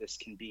 maybe this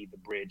can be the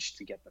bridge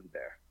to get them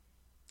there.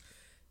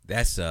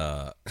 That's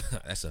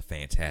that's a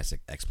fantastic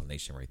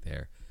explanation right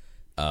there.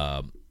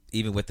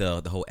 Even with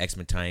the whole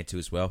X-Men tie-in too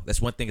as well.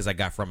 That's one thing as I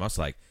got from it. I was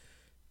like,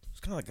 it's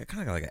kind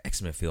of like an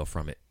X-Men feel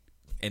from it,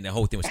 and the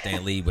whole thing with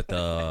Stan Lee with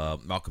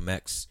Malcolm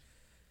X.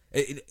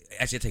 Actually,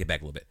 I take it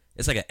back a little bit.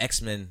 It's like an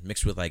X-Men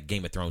mixed with like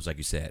Game of Thrones, like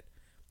you said,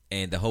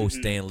 and the whole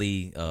Stan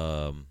Lee,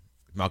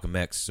 Malcolm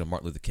X, or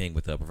Martin Luther King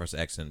with Professor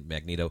X and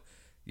Magneto.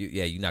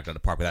 You knocked out the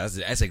park. But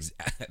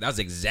that was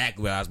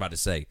exactly what I was about to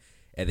say,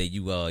 and then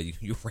you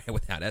ran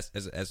with that.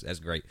 That's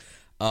great.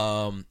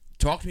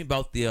 Talk to me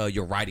about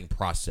your writing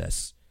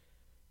process.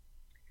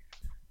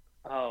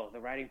 Oh, the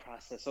writing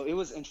process. So it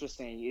was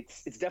interesting.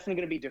 It's definitely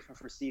going to be different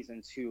for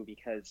season 2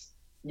 because,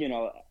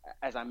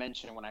 as I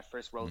mentioned, when I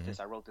first wrote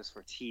this, I wrote this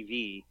for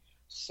TV.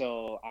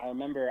 So I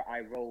remember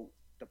I wrote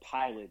the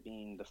pilot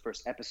being the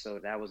first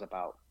episode. That was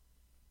about,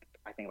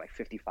 I think, like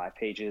 55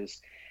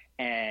 pages.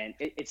 And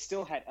it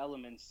still had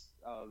elements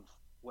of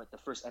what the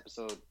first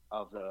episode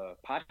of the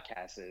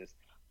podcast is,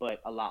 but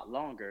a lot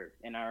longer.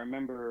 And I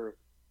remember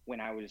when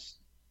I was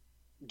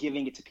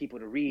giving it to people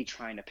to read,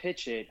 trying to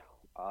pitch it,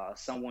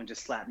 someone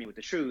just slapped me with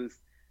the truth.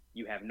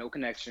 You have no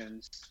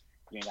connections.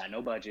 You ain't got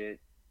no budget.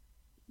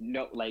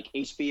 No, like,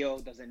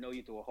 HBO doesn't know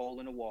you through a hole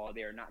in the wall.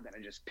 They're not going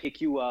to just pick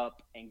you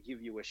up and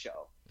give you a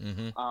show.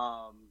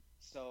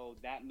 So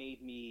that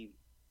made me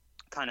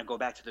kind of go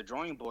back to the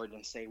drawing board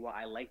and say, well,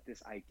 I like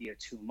this idea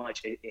too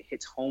much. It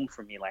hits home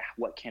for me. Like,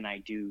 what can I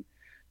do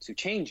to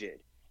change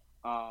it?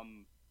 I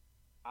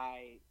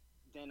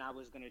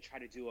was going to try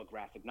to do a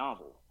graphic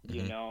novel,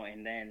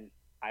 and then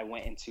I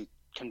went into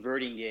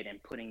converting it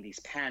and putting these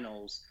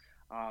panels.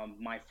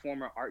 My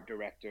former art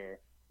director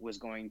was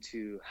going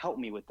to help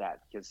me with that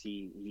because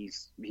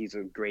he's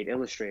a great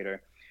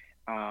illustrator.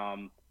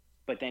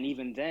 But then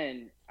even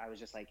then, I was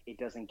just like, it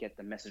doesn't get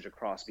the message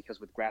across, because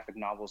with graphic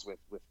novels,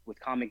 with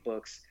comic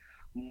books,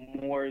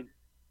 more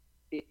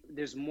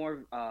there's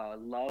more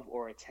love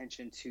or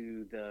attention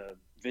to the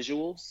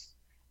visuals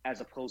as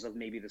opposed to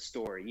maybe the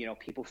story. You know,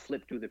 people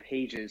flip through the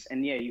pages,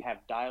 and yeah, you have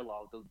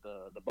dialogue,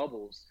 the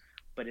bubbles,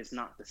 but it's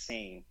not the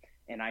same.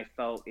 And I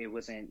felt it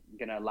wasn't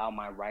gonna allow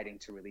my writing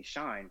to really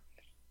shine.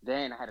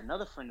 Then I had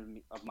another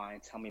friend of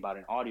mine tell me about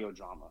an audio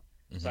drama,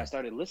 so I Mm-hmm.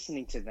 started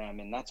listening to them,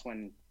 and that's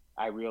when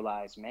I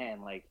realized,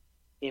 man, like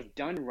if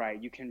done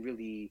right, you can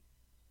really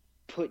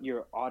put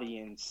your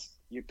audience,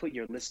 you put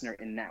your listener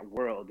in that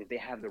world. If they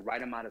have the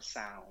right amount of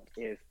sound,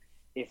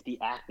 if the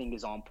acting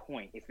is on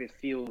point, if it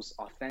feels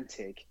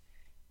authentic,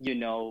 you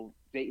know,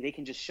 they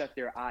can just shut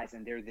their eyes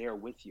and they're there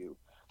with you.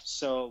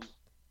 So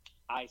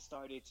I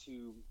started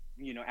to,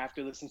 you know,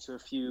 after listening to a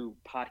few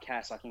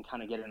podcasts, I can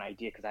kind of get an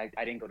idea because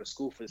I didn't go to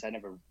school for this. I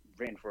never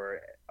written for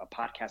a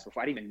podcast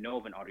before. I didn't even know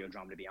of an audio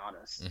drama, to be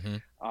honest.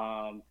 Mm-hmm.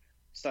 Um,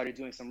 Started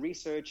doing some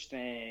research,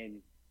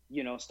 then,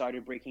 you know,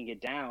 started breaking it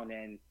down.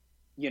 And,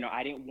 you know,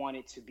 I didn't want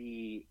it to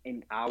be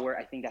an hour.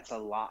 I think that's a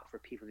lot for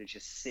people to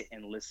just sit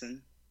and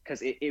listen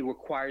because it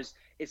requires,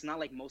 it's not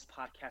like most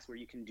podcasts where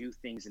you can do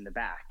things in the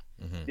back.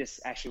 Mm-hmm. This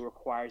actually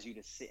requires you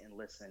to sit and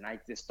listen. I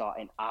just thought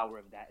an hour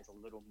of that is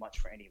a little much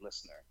for any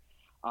listener.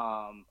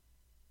 Um,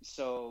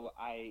 so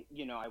I,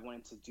 you know, I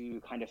wanted to do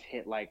kind of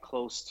hit like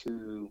close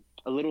to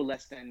a little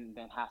less than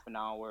half an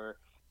hour,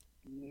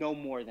 no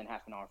more than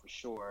half an hour for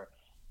sure.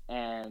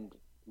 And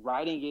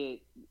writing it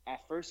at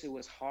first it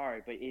was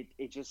hard, but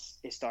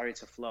it started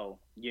to flow.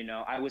 You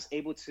know, I was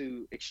able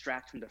to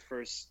extract from the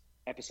first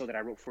episode that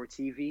I wrote for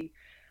TV,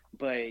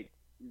 but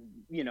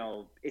you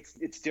know,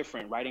 it's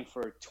different. Writing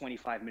for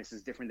 25 minutes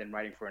is different than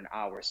writing for an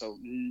hour. So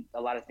a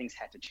lot of things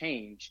had to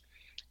change.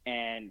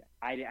 And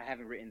I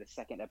haven't written the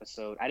second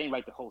episode. I didn't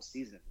write the whole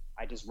season.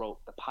 I just wrote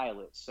the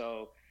pilot.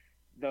 So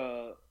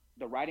the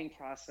the writing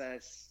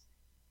process,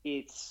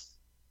 it's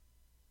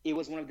it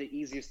was one of the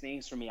easiest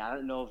things for me. I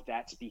don't know if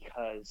that's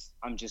because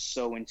I'm just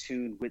so in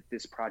tune with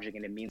this project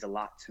and it means a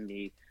lot to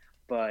me,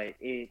 but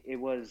it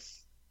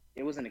was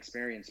an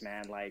experience,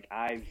 man. Like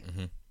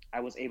Mm-hmm. I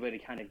was able to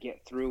kind of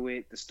get through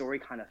it. The story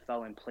kind of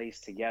fell in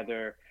place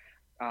together.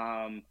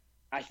 Um,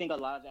 I think a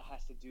lot of that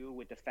has to do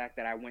with the fact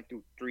that I went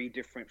through three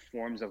different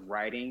forms of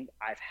writing.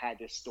 I've had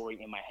this story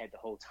in my head the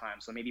whole time.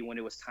 So maybe when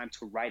it was time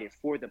to write it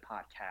for the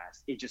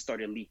podcast, it just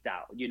started leaked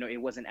out. You know, it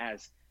wasn't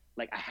as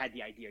like I had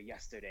the idea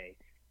yesterday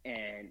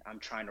and I'm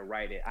trying to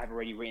write it. I've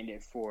already written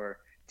it for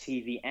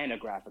TV and a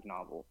graphic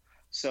novel.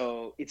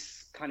 So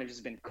it's kind of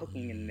just been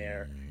cooking in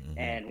there. Mm-hmm.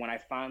 And when I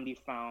finally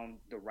found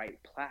the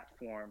right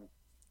platform,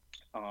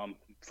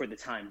 for the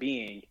time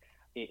being,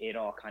 it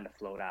all kind of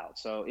flowed out.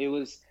 So it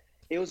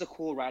was a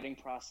cool writing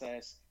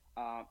process.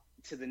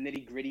 To the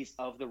nitty gritties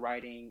of the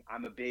writing,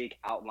 I'm a big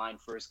outline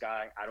first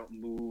guy. I don't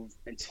move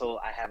until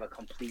I have a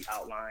complete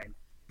outline.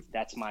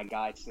 That's my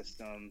guide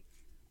system.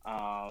 Um,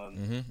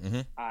 Mm-hmm.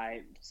 Mm-hmm.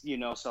 I, you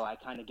know, so I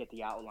kind of get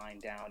the outline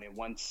down, and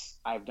once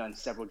I've done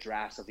several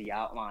drafts of the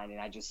outline, and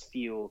I just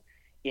feel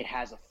it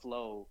has a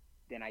flow,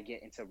 then I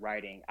get into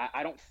writing.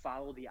 I don't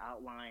follow the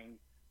outline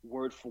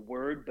word for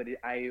word, but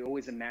I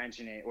always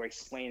imagine it or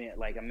explain it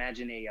like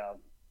imagine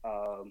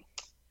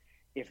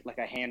if like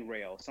a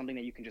handrail, something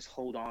that you can just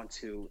hold on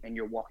to, and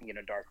you're walking in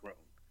a dark room.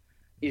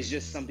 Is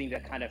just something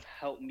that kind of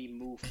helped me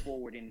move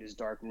forward in this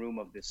dark room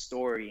of this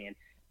story and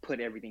put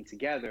everything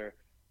together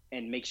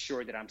and make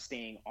sure that I'm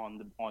staying on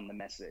the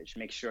message.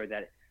 Make sure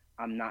that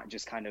I'm not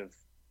just kind of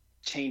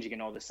changing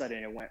and all of a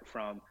sudden it went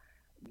from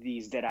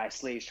these dead-eye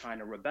slaves trying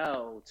to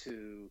rebel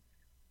to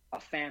a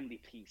family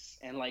piece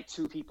and like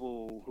two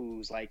people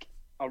who's like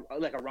a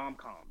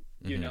rom-com,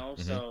 you Mm-hmm. know.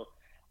 Mm-hmm. So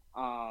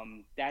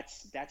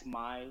that's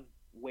my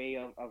way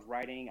of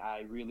writing.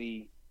 I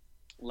really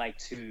like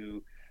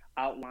to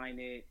outline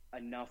it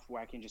enough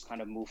where I can just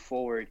kind of move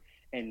forward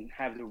and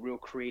have the real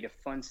creative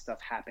fun stuff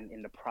happen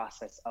in the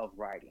process of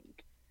writing.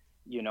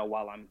 You know,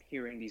 while I'm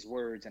hearing these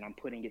words and I'm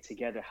putting it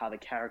together, how the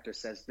character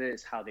says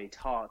this, how they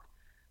talk,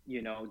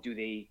 you know, do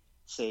they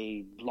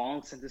say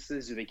long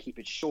sentences, do they keep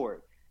it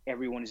short?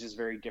 Everyone is just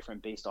very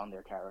different based on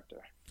their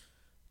character.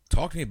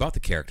 Talk to me about the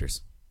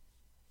characters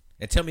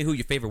and tell me who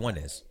your favorite one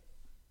is.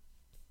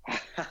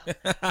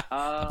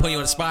 I'm putting you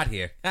on the spot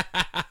here.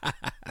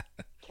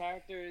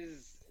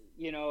 Characters,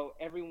 you know,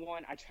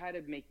 everyone, I try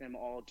to make them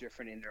all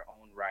different in their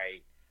own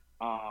right.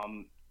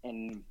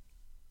 And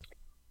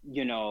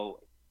you know,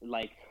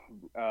 like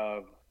uh,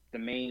 the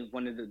main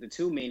one of the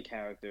two main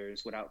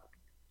characters, without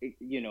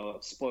you know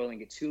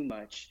spoiling it too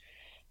much,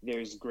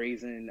 there's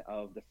Grayson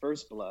of the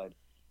First Blood,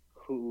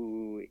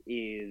 who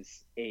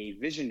is a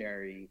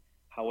visionary.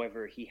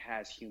 However, he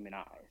has human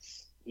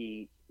eyes.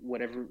 He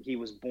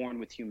was born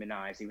with human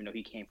eyes, even though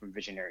he came from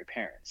visionary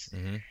parents.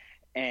 Mm-hmm.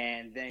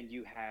 And then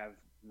you have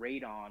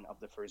Radon of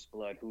the First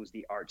Blood, who's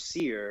the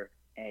Archseer,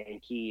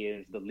 and he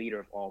is the leader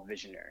of all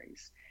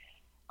visionaries.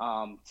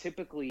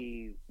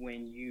 Typically,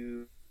 when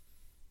you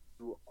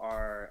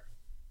are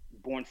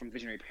born from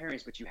visionary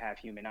parents, but you have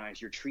human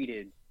eyes, you're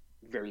treated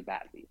very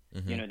badly.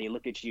 Mm-hmm. You know, they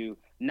look at you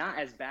not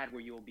as bad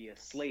where you'll be a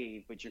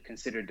slave, but you're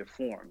considered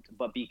deformed.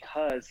 But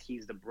because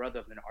he's the brother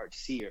of an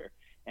Archseer,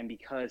 and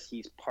because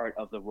he's part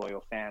of the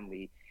royal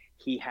family,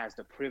 he has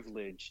the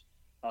privilege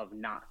of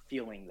not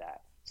feeling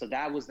that. So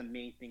that was the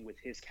main thing with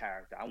his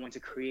character. I want to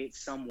create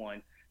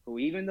someone who,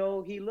 even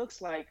though he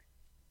looks like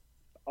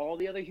all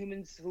the other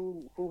humans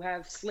who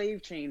have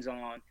slave chains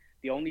on,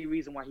 the only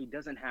reason why he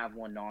doesn't have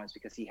one on is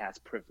because he has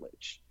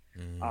privilege.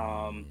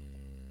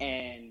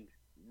 And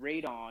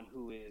Radon,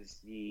 who is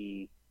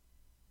the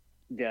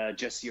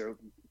just your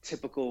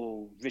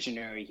typical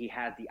visionary, he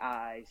has the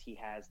eyes, he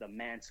has the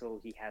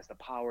mantle, he has the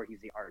power,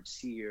 he's the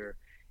archseer,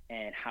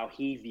 and how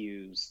he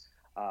views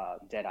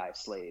Deadeye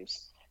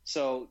slaves.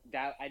 So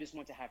that I just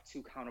want to have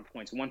two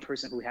counterpoints: one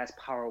person who has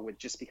power with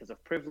just because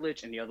of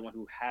privilege, and the other one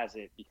who has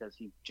it because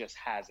he just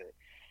has it.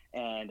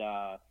 And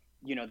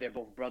you know, they're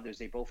both brothers.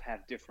 They both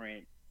have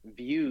different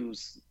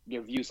views.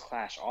 Their views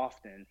clash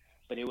often,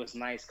 but it was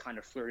nice kind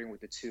of flirting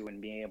with the two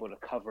and being able to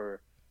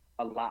cover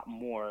a lot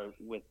more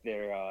with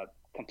their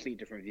complete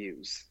different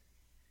views.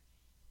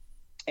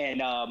 And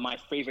my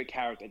favorite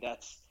character,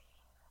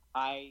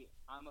 I'm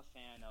a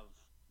fan of,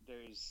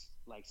 there's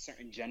like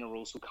certain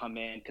generals who come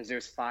in, because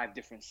there's 5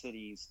 different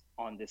cities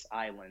on this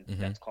island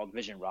that's called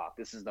Vision Rock.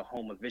 This is the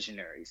home of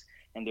visionaries,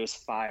 and there's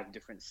 5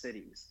 different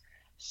cities.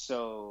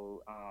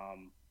 So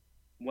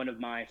one of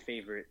my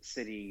favorite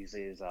cities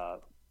is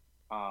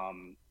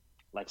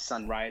like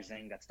Sun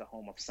Rising. That's the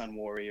home of Sun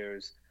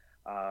Warriors.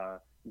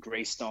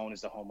 Greystone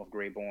is the home of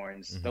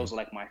Greyborns. Those are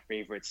like my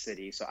favorite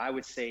cities. So I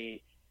would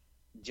say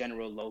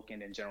General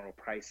Loken and General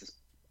Price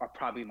are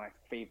probably my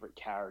favorite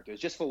characters,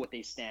 just for what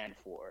they stand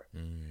for.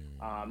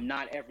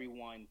 Not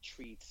everyone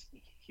treats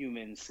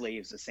human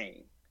slaves the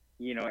same.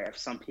 You know, if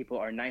some people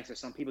are nice or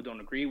some people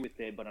don't agree with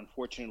it, but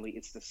unfortunately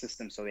it's the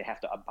system, so they have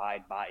to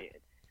abide by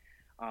it.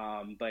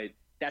 But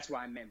that's what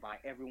I meant by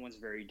everyone's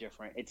very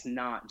different. It's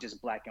not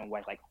just black and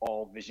white, like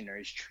all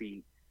visionaries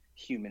treat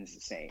humans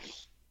the same.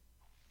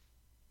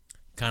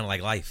 Kind of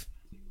like life.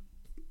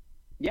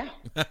 Yeah,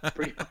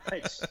 pretty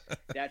much.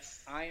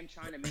 I am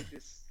trying to make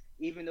this,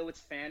 even though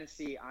it's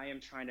fantasy, I am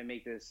trying to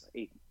make this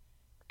a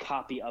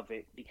copy of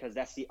it, because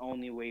that's the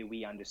only way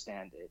we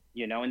understand it,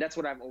 you know? And that's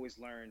what I've always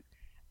learned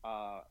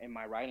in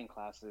my writing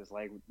classes.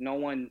 Like,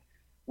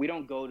 we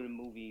don't go to the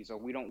movies or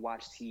we don't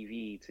watch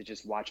TV to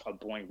just watch a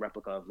boring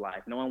replica of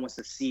life. No one wants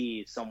to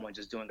see someone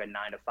just doing a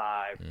 9 to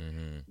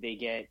 5. They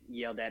get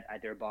yelled at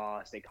their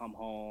boss, they come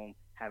home,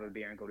 have a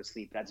beer and go to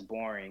sleep. That's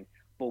boring.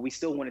 But we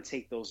still want to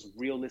take those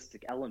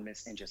realistic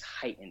elements and just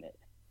heighten it.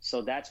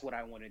 So that's what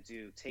I want to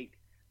do. Take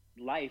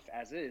life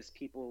as is.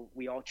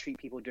 We all treat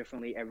people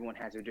differently. Everyone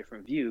has their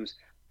different views,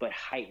 but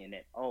heighten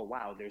it. Oh,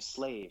 wow, there's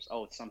slaves.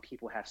 Oh, some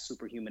people have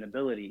superhuman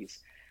abilities.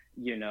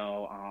 You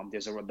know,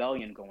 there's a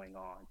rebellion going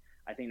on.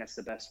 I think that's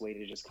the best way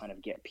to just kind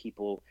of get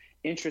people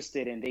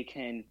interested, and they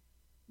can,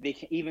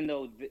 even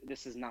though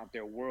this is not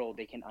their world,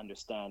 they can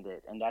understand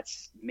it. And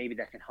maybe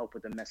that can help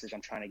with the message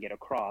I'm trying to get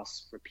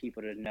across, for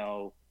people to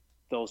know,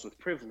 those with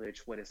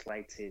privilege, what it's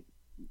like to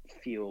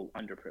feel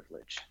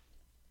underprivileged.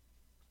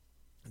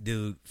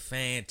 Dude,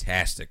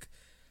 fantastic.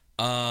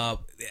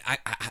 All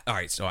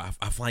right, so I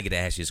finally get to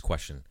ask you this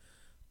question.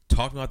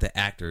 Talking about the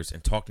actors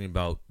and talking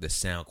about the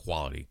sound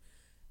quality,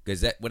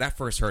 because when I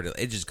first heard it,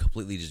 it just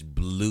completely just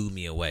blew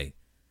me away.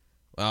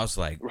 I was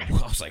like, oh, wait,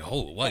 hold on a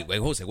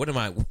second. What am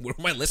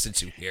I listening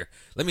to here?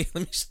 Let me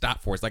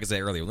stop for it. Like I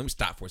said earlier, let me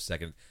stop for a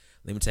second.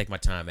 Let me take my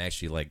time,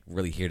 actually, like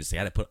really hear this thing.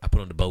 I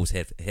put on the Bose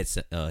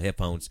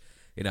headphones.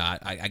 You know,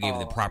 I gave it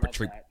the proper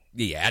treatment.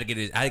 Yeah, I had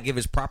to give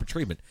it proper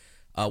treatment.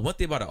 One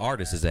thing about an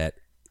artist is that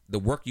the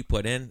work you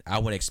put in, I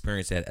want to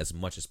experience that as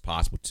much as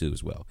possible too,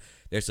 as well.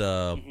 There's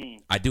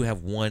I do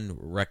have one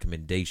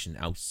recommendation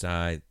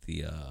outside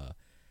the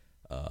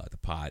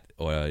pod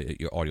or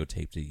your audio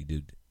tape that you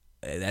do.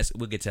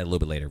 We'll get to that a little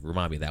bit later.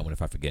 Remind me of that one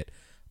if I forget.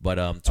 But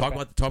talk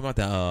about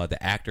the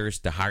actors,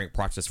 the hiring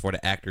process for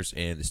the actors,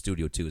 and the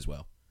studio too as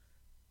well.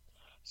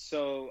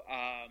 So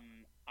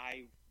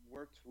I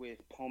worked with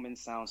Pullman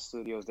Sound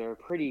Studios. They're a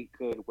pretty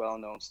good,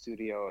 well-known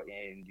studio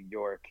in New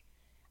York.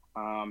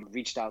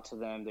 Reached out to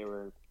them. They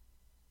were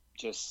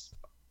just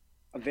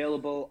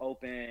available,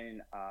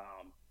 open.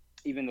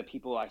 Even the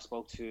people I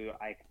spoke to,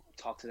 I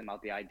talked to them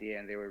about the idea,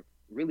 and they were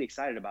really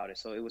excited about it.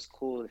 So it was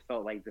cool. It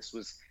felt like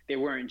they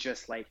weren't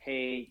just like,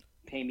 hey,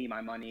 pay me my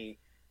money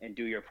and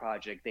do your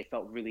project. They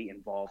felt really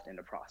involved in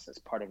the process,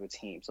 part of a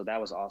team. So that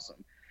was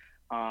awesome.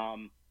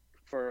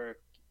 For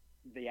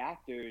the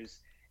actors,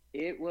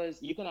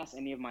 you can ask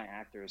any of my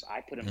actors.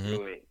 I put them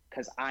through it,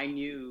 because I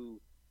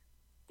knew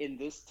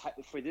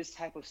for this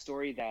type of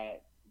story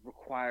that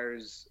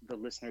requires the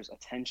listener's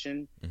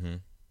attention,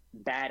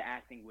 bad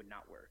acting would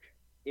not work.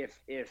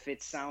 If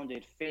it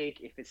sounded fake,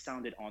 if it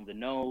sounded on the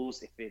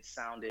nose, if it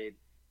sounded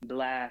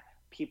blah,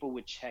 people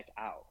would check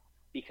out,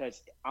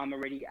 because I'm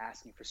already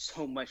asking for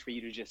so much for you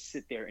to just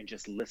sit there and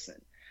just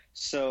listen.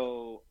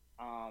 So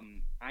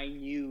I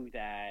knew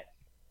that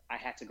I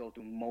had to go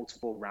through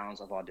multiple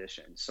rounds of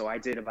auditions. So I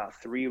did about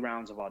 3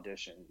 rounds of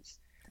auditions.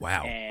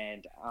 Wow.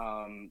 And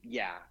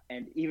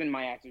and even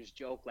my actors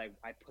joke, like,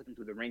 I put them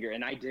through the ringer,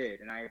 and I did,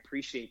 and I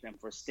appreciate them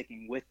for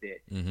sticking with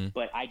it.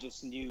 But I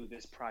just knew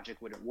this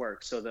project wouldn't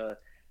work. So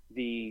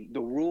the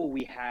rule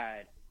we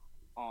had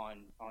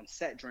on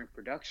set during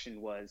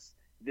production was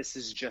this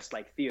is just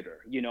like theater.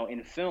 You know,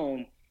 in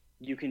film,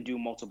 you can do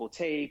multiple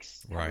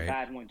takes, have a Right.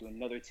 bad one, do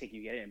another take,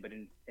 you get in. But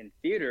in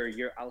theater,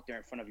 you're out there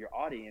in front of your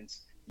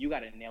audience, you got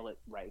to nail it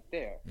right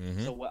there.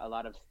 Mm-hmm. So what a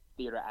lot of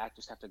theater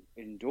actors have to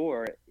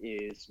endure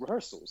is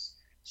rehearsals.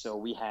 So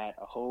we had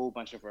a whole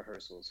bunch of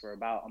rehearsals for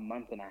about a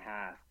month and a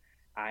half.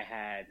 I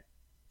had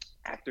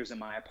actors in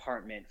my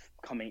apartment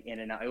coming in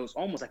and out. It was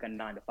almost like a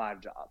 9 to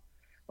 5 job,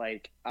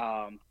 like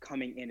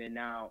coming in and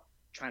out,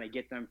 trying to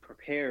get them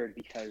prepared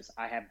because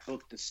I had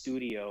booked the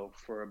studio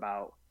for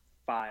about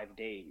 5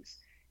 days,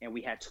 and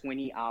we had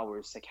 20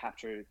 hours to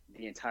capture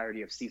the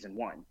entirety of season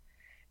one.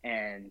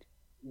 And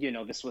you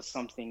know, this was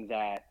something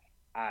that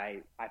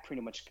I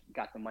pretty much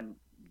got the money,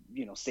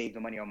 you know, saved the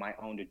money on my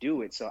own to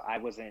do it. So I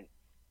wasn't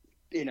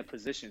in a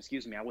position,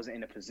 excuse me, I wasn't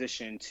in a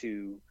position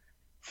to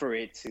for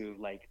it to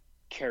like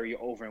carry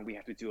over, and we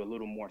have to do a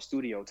little more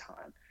studio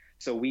time.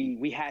 So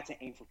we had to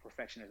aim for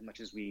perfection as much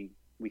as we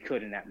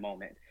could in that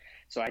moment.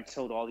 So I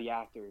told all the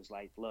actors,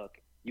 like, look,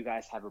 you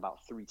guys have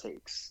about 3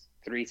 takes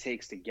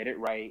to get it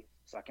right,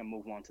 so I can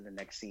move on to the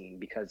next scene.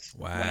 Because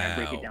when I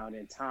break it Wow. down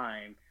in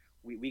time,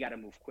 we got to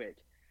move quick.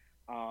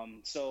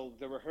 So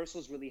the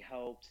rehearsals really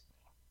helped.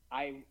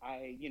 I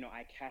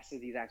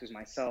casted these actors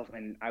myself,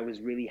 and I was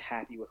really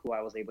happy with who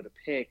I was able to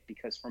pick,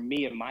 because for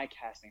me in my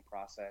casting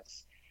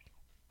process,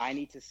 I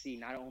need to see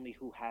not only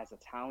who has a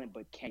talent,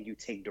 but can you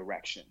take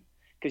direction?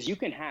 Because you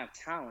can have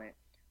talent,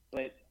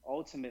 but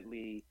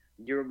ultimately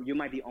you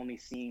might be only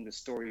seeing the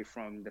story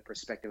from the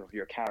perspective of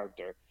your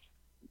character.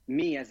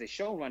 Me as a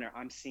showrunner,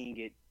 I'm seeing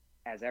it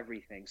as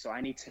everything. So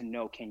I need to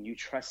know, can you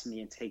trust me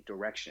and take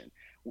direction?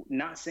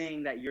 Not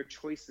saying that your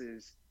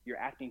choices, your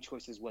acting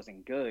choices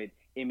wasn't good.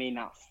 It may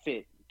not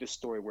fit the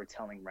story we're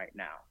telling right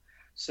now.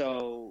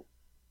 So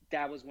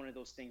that was one of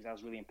those things that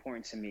was really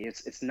important to me.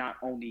 It's not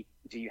only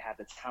do you have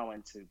the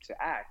talent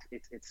to act,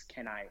 it's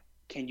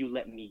can you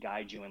let me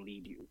guide you and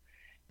lead you?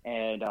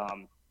 And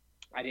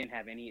I didn't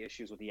have any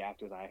issues with the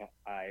actors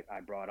I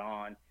brought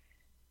on.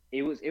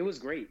 It was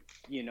great.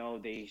 You know,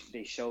 they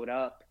showed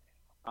up.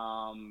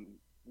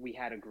 We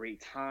had a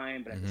great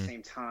time, but at the Mm-hmm.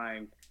 same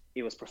time,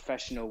 it was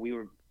professional. We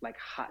were like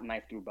hot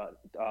knife through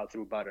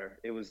butter.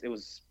 It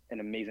was an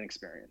amazing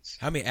experience.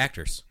 How many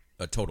actors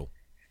total?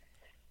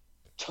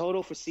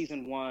 Total for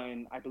season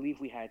one, I believe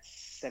we had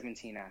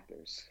 17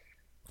 actors.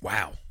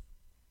 Wow.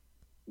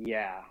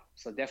 Yeah,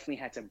 so definitely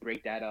had to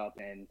break that up.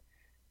 And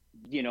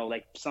you know,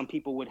 like some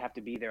people would have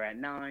to be there at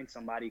 9.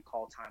 Somebody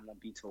call time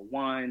won't be till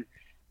 1.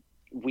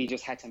 We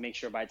just had to make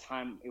sure by the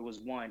time it was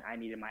 1, I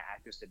needed my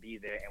actors to be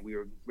there, and we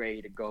were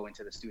ready to go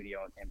into the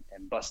studio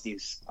and bust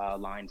these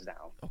lines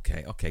down.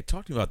 Okay. Okay.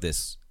 Talk to me about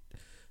this.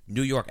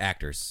 New York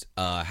actors.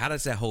 How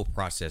does that whole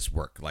process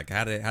work? Like,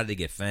 how do they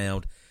get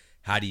found?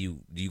 How do you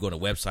go on a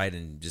website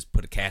and just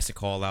put a casting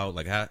call out?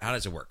 Like, how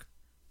does it work?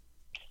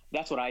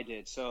 That's what I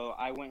did. So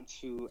I went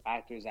to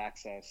Actors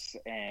Access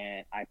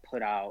and I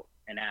put out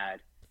an ad,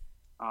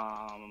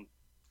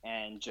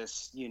 and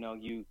just, you know,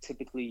 you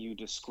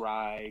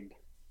describe,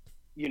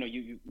 you know,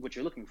 you what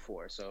you're looking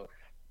for. So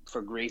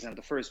for Grayson of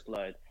the First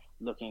Blood,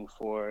 looking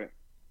for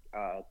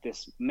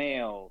this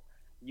male,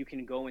 you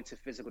can go into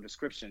physical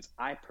descriptions.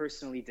 I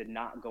personally did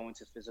not go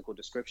into physical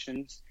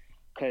descriptions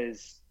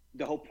because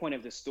the whole point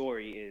of the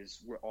story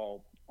is we're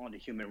all on the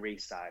human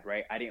race side,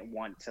 right? I didn't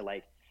want to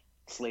like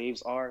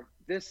slaves are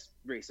this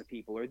race of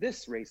people or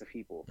this race of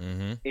people.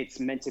 Mm-hmm. It's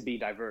meant to be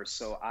diverse.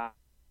 So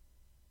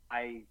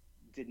I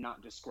did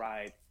not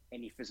describe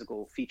any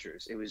physical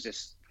features. It was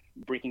just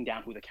breaking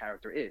down who the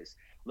character is.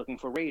 Looking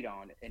for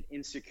Radon, an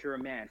insecure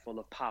man full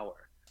of power.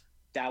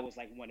 That was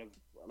like one of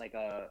like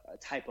a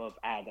type of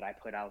ad that I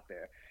put out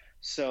there.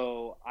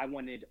 So I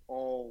wanted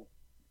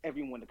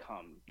everyone to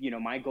come. You know,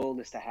 my goal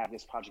is to have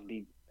this project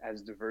be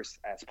as diverse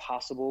as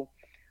possible.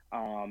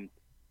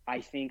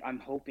 I'm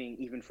hoping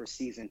even for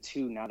season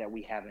 2, now that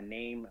we have a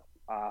name,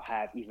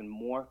 have even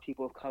more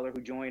people of color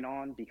who join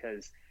on,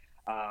 because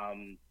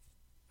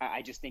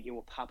I just think it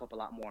will pop up a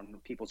lot more on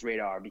people's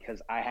radar,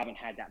 because I haven't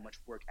had that much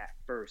work at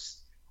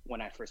first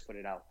when I first put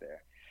it out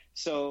there.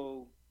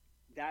 So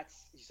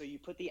so you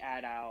put the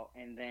ad out,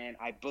 and then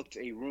I booked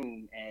a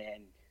room,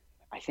 and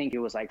I think it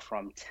was like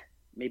from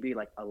maybe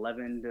like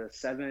 11 to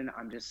 7.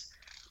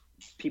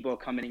 People are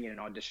coming in and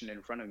auditioning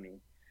in front of me.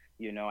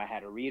 You know, I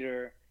had a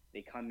reader.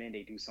 They come in,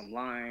 they do some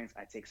lines,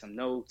 I take some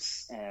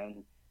notes,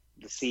 and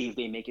to see if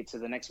they make it to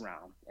the next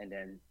round. And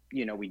then,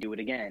 you know, we do it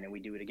again and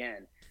we do it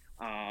again.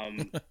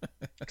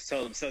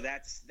 So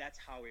that's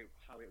how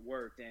it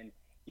worked. And,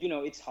 you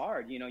know, it's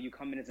hard. You know, you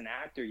come in as an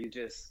actor,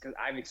 because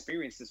I've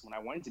experienced this when I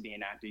wanted to be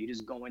an actor. You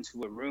just go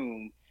into a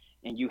room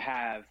and you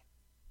have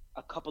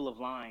a couple of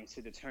lines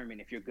to determine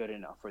if you're good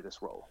enough for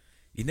this role.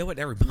 You know what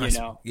that reminds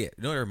You know? me? Yeah,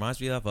 you know what it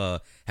reminds me of?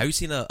 Have you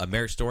seen a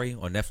Marriage Story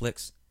on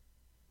Netflix?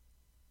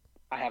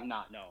 I have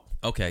not, no.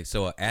 Okay,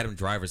 so Adam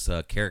Driver's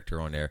character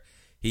on there,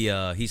 he's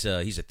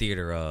a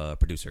theater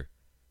producer.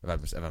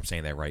 If I'm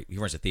saying that right, he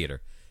runs a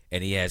theater,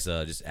 and he has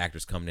just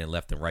actors coming in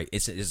left and right.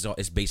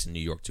 It's based in New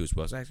York too as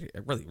well. It's actually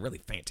a really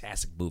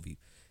fantastic movie.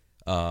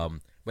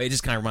 But it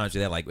just kind of reminds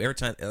you that, like, every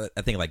time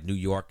I think like New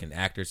York and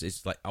actors,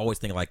 it's like I always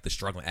think of, like, the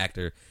struggling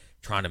actor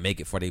trying to make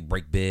it before they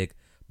break big.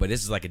 But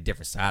this is like a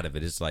different side of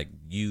it. It's like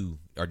you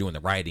are doing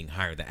the writing,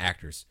 hiring the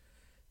actors.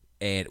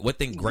 And one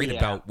thing great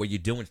about what you're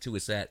doing too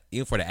is that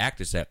even for the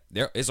actors, that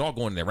it's all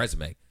going in their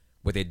resume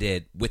what they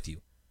did with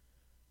you.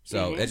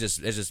 So it's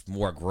just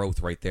more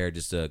growth right there,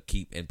 just to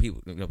keep, and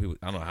people, people,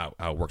 I don't know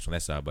how it works on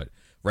that side, but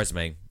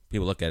resume,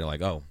 people look at it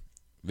like, oh,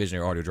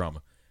 visionary audio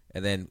drama,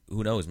 and then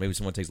who knows, maybe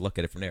someone takes a look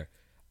at it from there.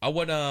 I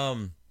want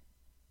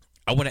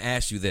to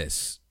ask you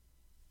this: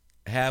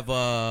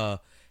 what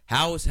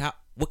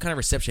kind of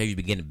reception have you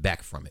been getting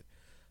back from it?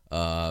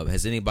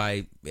 Has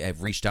anybody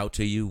have reached out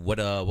to you? What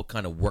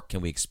kind of work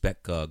can we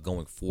expect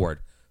going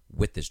forward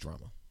with this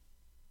drama?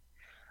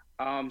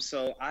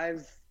 So I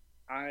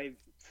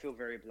feel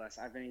very blessed.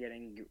 I've been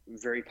getting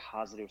very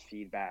positive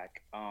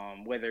feedback.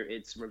 Whether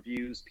it's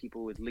reviews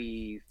people would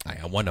leave.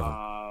 I'm one of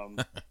them.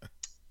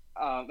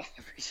 I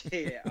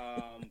appreciate it.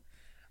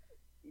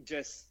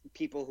 Just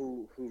people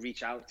who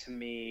reach out to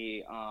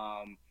me,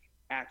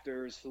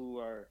 actors who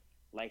are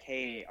like,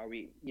 hey, are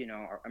we,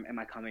 am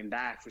I coming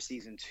back for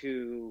season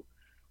 2?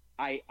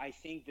 I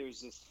think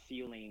there's this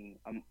feeling,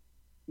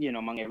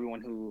 among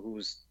everyone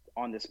who's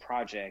on this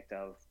project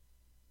of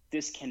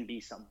this can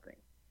be something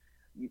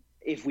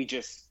if we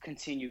just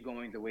continue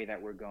going the way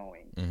that we're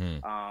going.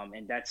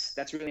 And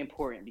that's really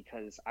important,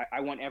 because I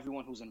want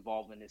everyone who's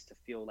involved in this to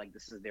feel like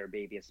this is their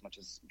baby as much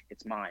as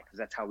it's mine, because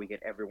that's how we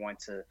get everyone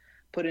to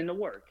put in the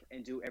work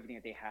and do everything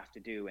that they have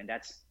to do. And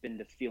that's been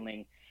the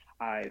feeling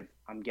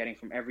I'm getting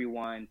from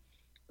everyone.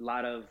 A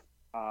lot of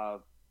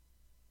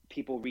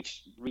people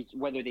reach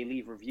whether they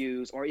leave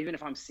reviews, or even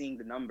if I'm seeing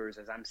the numbers,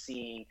 as I'm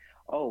seeing,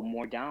 oh,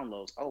 more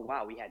downloads. Oh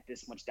wow, we had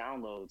this much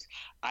downloads.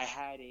 I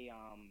had a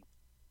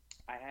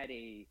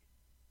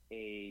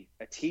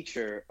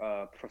teacher,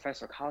 a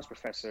college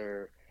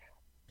professor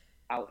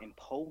out in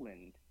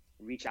Poland,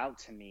 reach out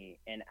to me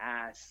and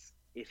ask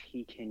if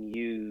he can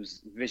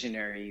use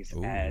Visionaries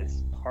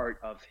as part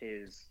of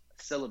his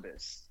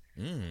syllabus,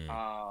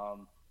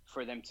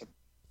 for them to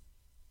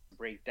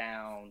break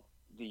down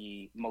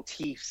the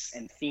motifs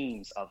and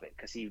themes of it,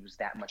 because he was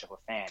that much of a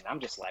fan. I'm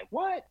just like,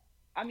 what?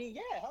 I mean,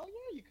 yeah, hell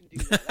yeah, you can do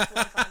that. That's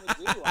what I'm trying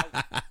to do.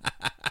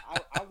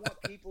 I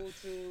want people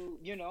to,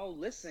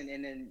 listen,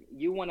 and then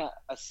you want to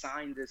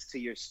assign this to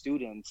your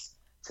students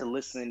to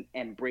listen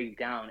and break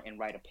down and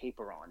write a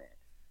paper on it.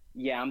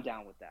 Yeah, I'm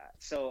down with that.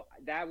 So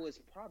that was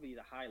probably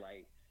the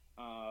highlight.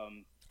 Are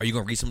you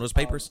going to read some of those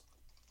papers?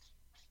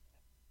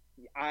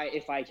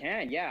 If I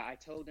can, yeah. I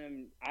told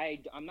him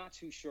I'm not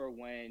too sure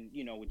when,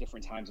 with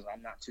different times,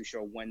 I'm not too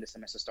sure when the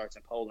semester starts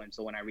in Poland.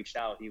 So when I reached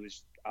out, he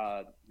was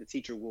the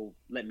teacher will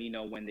let me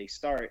know when they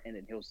start, and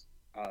then he'll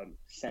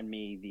send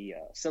me the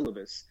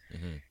syllabus.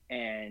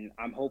 And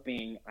I'm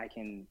hoping I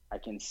can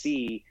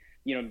see,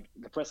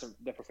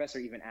 the professor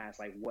even asked,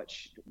 like,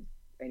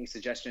 any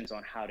suggestions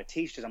on how to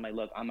teach this. I'm like,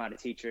 look, I'm not a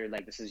teacher.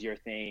 Like, this is your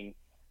thing.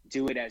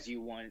 Do it as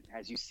you want,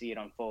 as you see it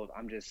unfold.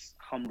 I'm just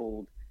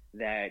humbled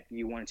that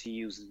you wanted to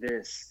use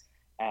this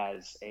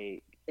as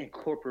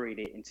incorporate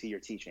it into your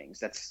teachings.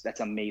 That's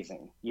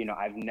amazing.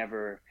 I've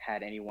never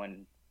had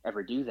anyone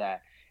ever do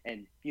that.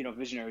 And,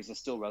 Visionaries is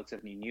still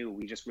relatively new.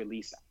 We just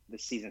released the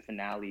season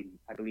finale,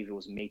 I believe it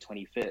was May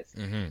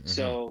 25th.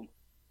 So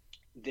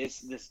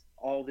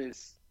all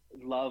this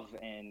love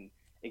and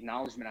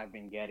acknowledgement I've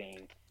been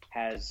getting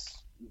has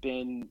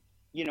been,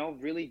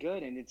 really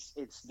good. And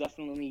it's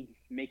definitely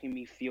making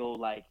me feel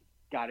like,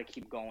 gotta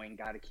keep going,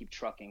 gotta keep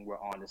trucking.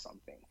 We're on to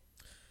something.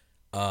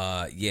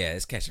 Yeah,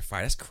 it's catching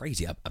fire. That's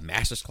crazy. A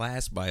master's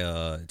class by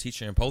a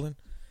teacher in Poland.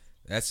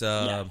 That's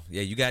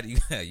you got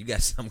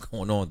something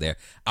going on there.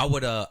 I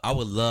would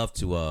love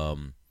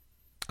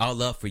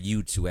for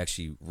you to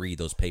actually read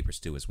those papers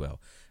too as well.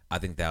 I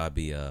think that'd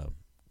be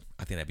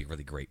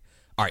really great.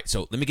 All right,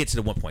 so let me get to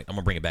the one point. I'm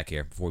gonna bring it back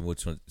here before we move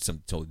to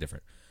something totally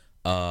different.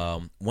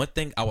 One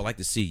thing I would like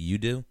to see you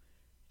do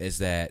is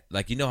that,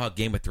 like, how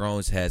Game of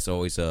Thrones has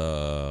always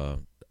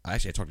actually I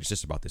talked to your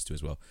sister about this too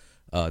as well.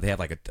 They have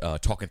like a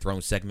Talking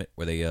Thrones segment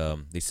where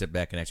they sit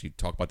back and actually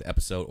talk about the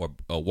episode,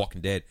 or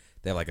Walking Dead.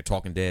 They have like a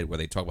Talking Dead where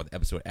they talk about the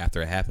episode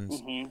after it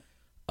happens.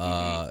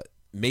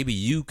 Maybe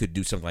you could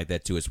do something like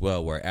that too as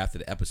well, where after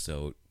the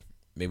episode,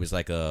 maybe it's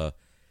like I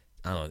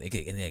don't know, it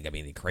ain't gonna be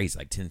anything crazy,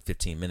 like 10,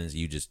 15 minutes of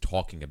you just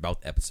talking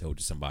about the episode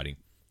to somebody,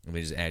 and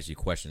they just ask you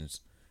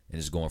questions and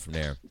just going from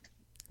there.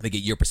 They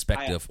get your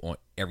perspective on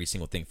every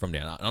single thing from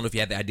there. I don't know if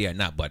you had the idea or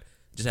not, but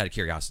just out of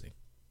curiosity.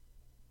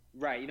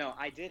 Right,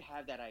 I did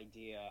have that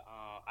idea.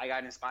 I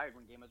got inspired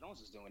when Game of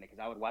Thrones was doing it, because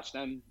I would watch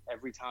them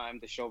every time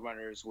the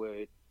showrunners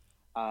would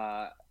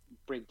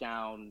break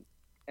down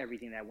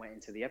everything that went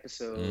into the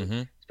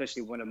episode.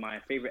 Especially one of my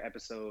favorite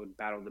episodes,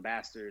 Battle of the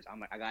Bastards. I'm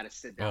like, I gotta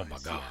sit down and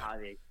see how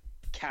they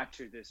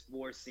captured this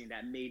war scene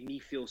that made me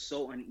feel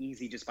so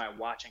uneasy just by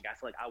watching. I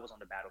feel like I was on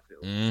the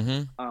battlefield.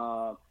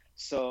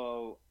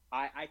 So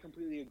I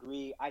completely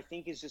agree. I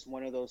think it's just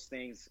one of those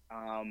things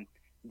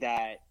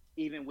that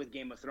even with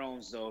Game of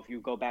Thrones, though, if you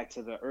go back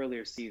to the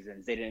earlier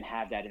seasons, they didn't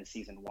have that in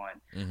season one.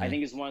 I Mm-hmm.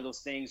 think it's one of those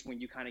things when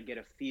you kind of get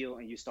a feel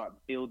and you start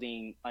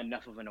building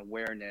enough of an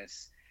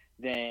awareness,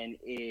 then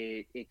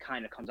it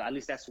kind of comes out. At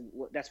least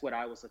that's what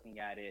I was looking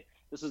at it.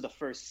 This is the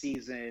first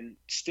season,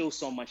 still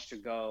so much to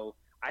go.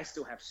 I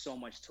still have so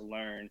much to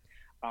learn.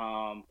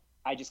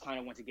 I just kind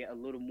of want to get a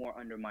little more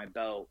under my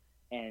belt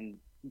and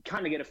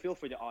kind of get a feel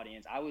for the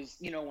audience. I was,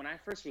 when I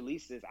first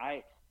released this,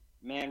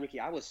 man, Ricky,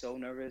 I was so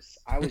nervous.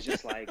 I was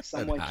just like,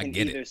 someone I can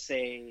get either it.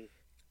 say,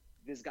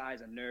 this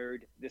guy's a nerd.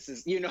 This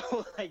is,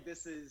 like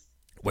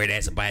Wear that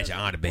as a this badge of doesn't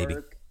honor, baby.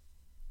 work.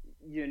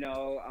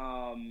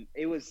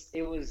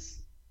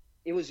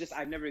 It was just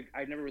I've never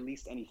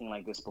released anything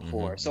like this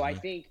before. Mm-hmm, So I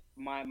mm-hmm. think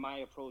my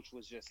approach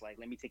was just like,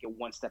 let me take it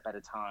one step at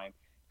a time,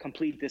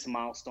 complete this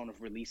milestone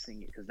of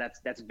releasing it, because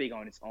that's big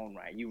on its own,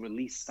 right? You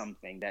release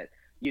something that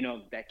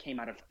came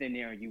out of thin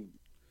air, you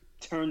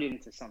turned it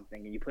into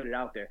something and you put it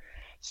out there.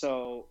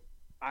 So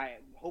I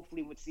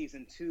hopefully with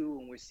season two,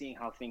 and we're seeing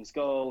how things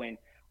go and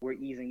we're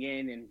easing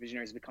in and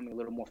Visionary is becoming a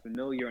little more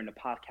familiar in the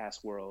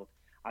podcast world,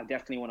 I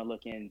definitely want to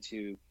look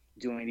into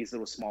doing these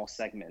little small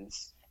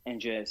segments and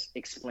just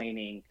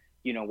explaining,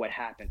 what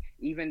happened.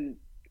 Even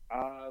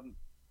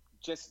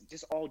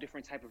just all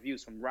different type of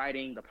views, from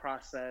writing, the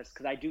process,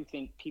 because I do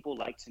think people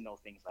like to know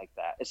things like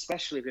that,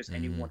 especially if there's Mm-hmm.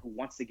 anyone who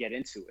wants to get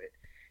into it.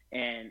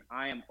 And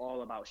I am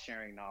all about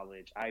sharing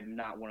knowledge. I'm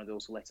not one of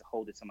those who like to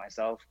hold it to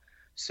myself.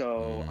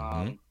 So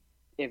Mm-hmm.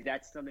 if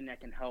that's something that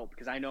can help,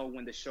 because I know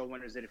when the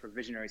showrunners did it for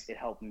Visionaries, it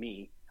helped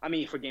me. I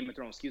mean, for Game of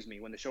Thrones, excuse me.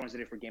 When the showrunners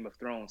did it for Game of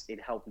Thrones, it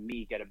helped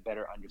me get a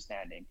better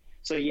understanding.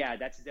 So yeah,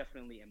 that's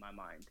definitely in my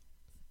mind.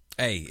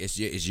 Hey, it's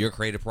your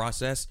creative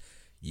process.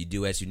 You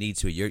do as you need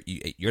to.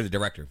 You're the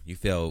director. You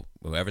feel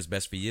whatever's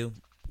best for you,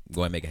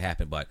 go ahead and make it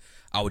happen. But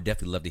I would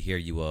definitely love to hear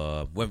you.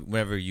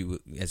 Whenever you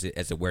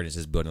as awareness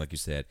is building, like you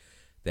said,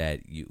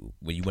 that you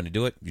when you want to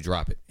do it, you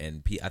drop it,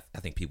 and I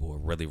think people will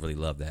really really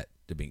love that.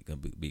 To be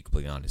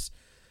completely honest.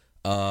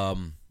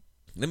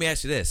 Let me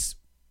ask you this: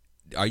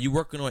 are you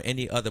working on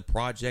any other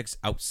projects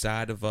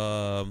outside of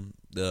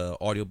the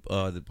audio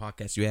the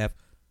podcast you have?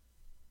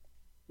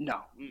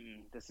 No,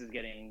 this is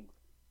getting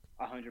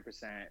 100%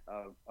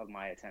 of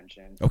my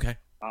attention. Okay.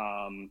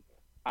 Um,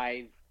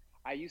 I've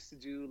I used to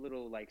do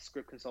little like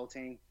script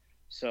consulting,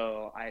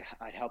 so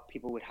I'd help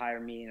people would hire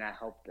me, and I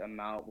help them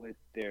out with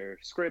their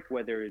script,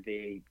 whether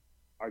they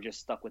are just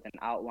stuck with an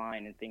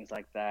outline and things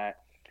like that.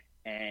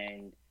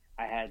 And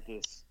I had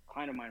this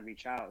client of mine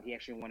reach out. He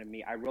actually wanted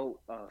me. I wrote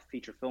a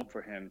feature film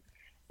for him,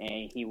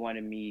 and he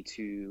wanted me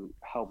to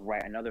help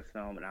write another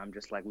film. And I'm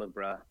just like, look,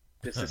 bruh,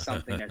 this is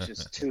something that's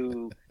just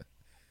too.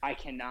 I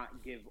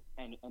cannot give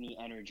any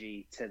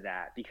energy to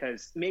that,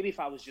 because maybe if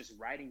I was just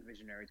writing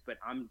Visionaries, but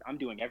I'm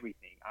doing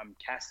everything. I'm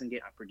casting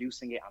it, I'm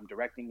producing it, I'm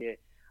directing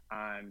it,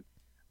 I'm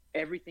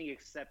everything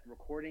except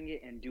recording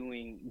it and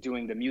doing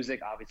the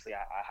music. Obviously, I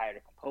hired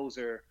a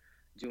composer,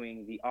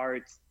 doing the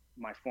art.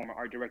 My former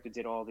art director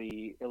did all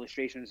the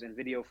illustrations and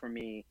video for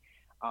me,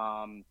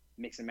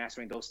 mix and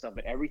mastering those stuff.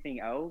 But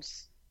everything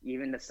else,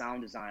 even the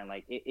sound design,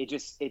 like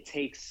it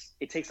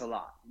takes a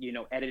lot,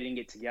 editing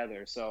it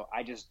together. So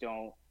I just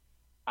don't.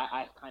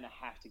 I kind of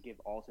have to give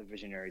all to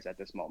Visionaries at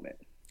this moment.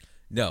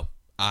 No,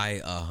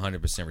 I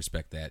 100%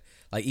 respect that.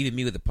 Like even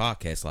me with the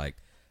podcast, like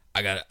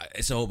I got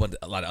it's a whole bunch,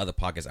 a lot of other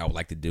podcasts I would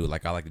like to do.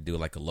 Like I like to do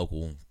like a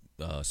local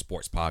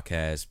sports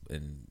podcast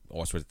and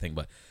all sorts of things.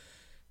 But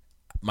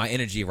my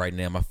energy right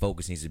now, my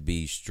focus needs to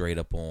be straight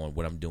up on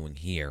what I'm doing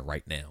here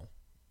right now.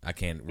 I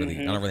don't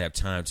really have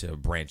time to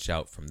branch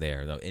out from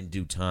there. Though in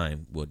due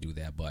time, we'll do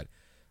that. But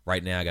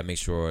right now, I got to make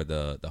sure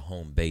the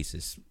home base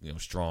is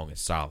strong and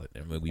solid,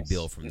 and when we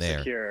build from And there.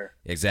 secure.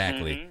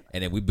 Exactly,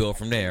 and then we build I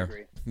from totally there.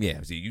 agree.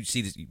 Yeah, so you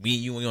see this, me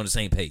and you are on the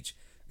same page.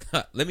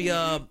 Let me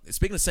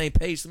speaking of the same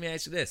page, let me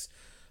ask you this.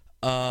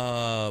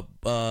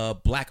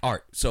 Black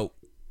art. So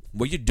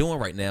what you're doing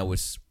right now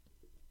is,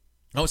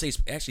 I would say,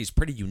 it's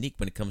pretty unique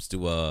when it comes to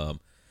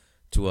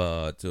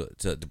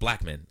the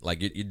black men.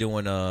 Like you're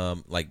doing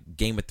like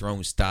Game of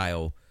Thrones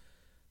style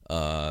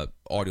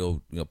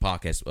audio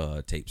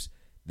podcast tapes.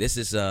 This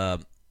is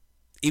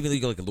even though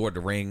you go like Lord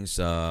of the Rings,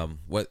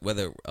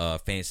 whether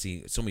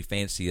fancy so many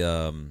fancy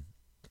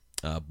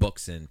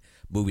books and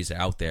movies are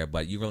out there,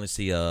 but you really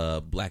see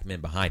black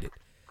men behind it.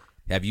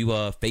 Have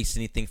you faced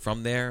anything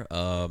from there?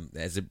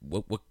 As it,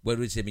 what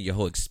was your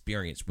whole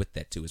experience with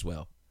that too as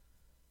well?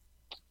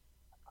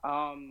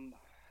 Um,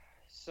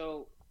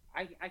 so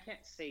I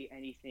can't say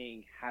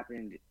anything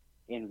happened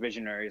in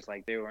Visionaries.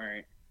 Like they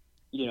weren't,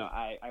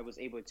 I was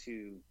able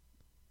to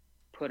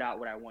put out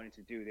what I wanted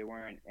to do. There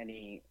weren't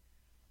any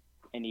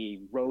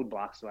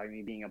roadblocks by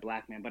me being a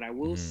black man. But I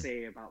will Mm-hmm.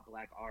 say about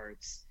black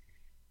arts,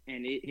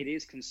 and it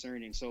is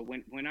concerning. So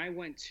when I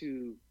went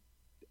to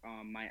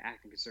my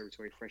acting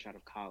conservatory fresh out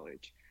of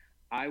college,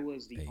 I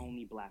was the Hey.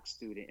 only black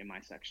student in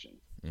my section.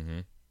 Mm-hmm.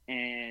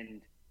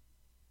 And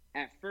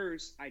at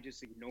first, I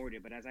just ignored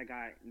it. But as I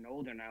got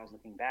older and I was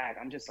looking back,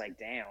 I'm just like,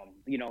 damn,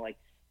 like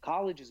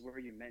college is where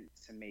you're meant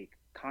to make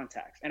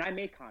contacts. And I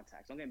made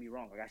contacts. Don't get me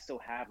wrong. Like, I still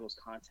have those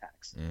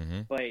contacts.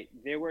 Mm-hmm. But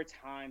there were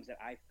times that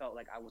I felt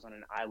like I was on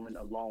an island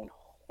alone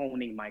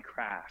honing my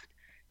craft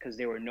because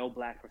there were no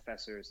black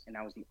professors and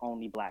I was the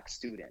only black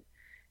student.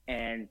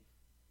 And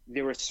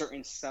there were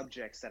certain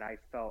subjects that I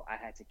felt I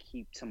had to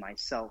keep to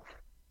myself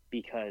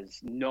because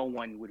no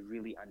one would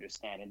really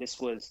understand. And this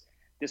was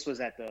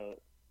at the,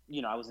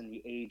 I was in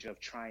the age of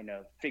trying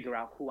to figure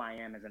out who I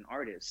am as an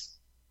artist.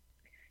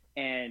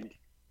 And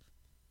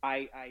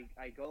I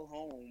go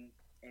home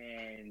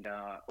and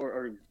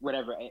or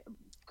whatever,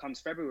 comes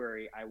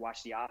February, I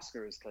watch the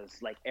Oscars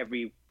because, like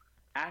every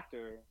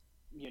actor,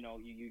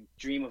 you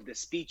dream of the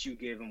speech you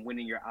give and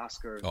winning your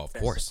Oscar of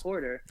Best course.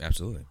 Supporter.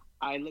 Absolutely.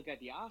 I look at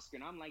the Oscar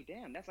and I'm like,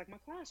 damn, that's like my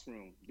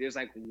classroom. There's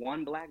like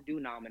one black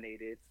dude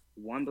nominated,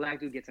 one black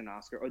dude gets an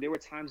Oscar, or there were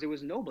times there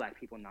was no black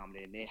people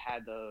nominated. They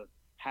had the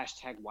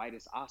hashtag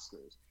whitest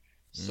Oscars.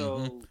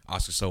 So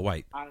Oscar so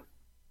white.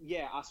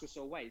 Oscar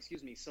so white.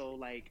 Excuse me. So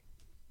like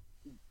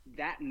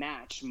that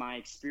matched my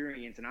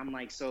experience, and I'm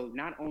like, so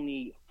not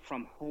only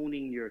from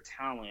honing your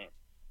talent,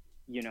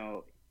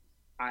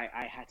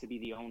 I had to be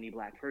the only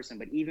black person,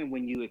 but even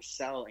when you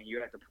excel and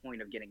you're at the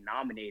point of getting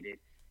nominated,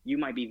 you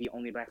might be the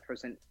only black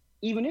person.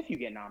 Even if you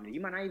get nominated,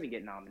 you might not even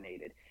get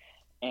nominated,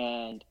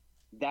 and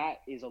that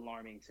is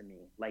alarming to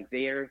me. Like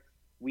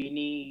we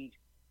need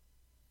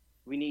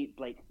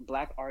like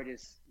black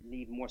artists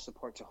need more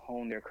support to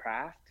hone their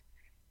craft,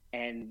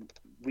 and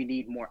we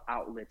need more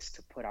outlets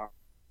to put our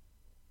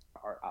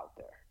art out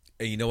there.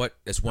 And you know what?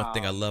 That's one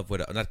thing I love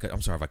with.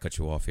 I'm sorry if I cut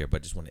you off here, but I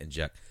just want to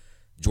inject.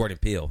 Jordan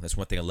Peele. That's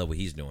one thing I love what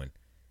he's doing.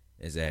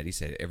 Is that he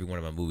said every one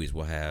of my movies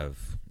will have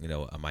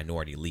a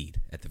minority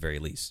lead at the very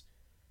least.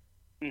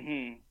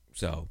 Mm-hmm.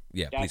 So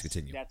please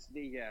continue.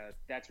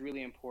 That's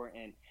really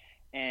important.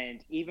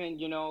 And even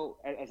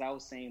as I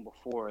was saying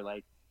before,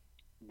 like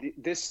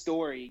this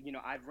story,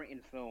 I've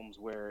written films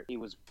where it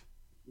was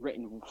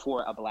written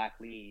for a black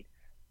lead.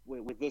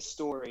 With this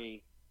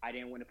story, I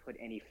didn't want to put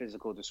any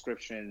physical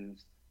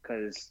descriptions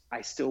because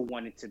I still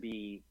wanted to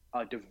be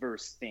a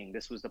diverse thing.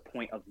 This was the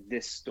point of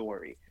this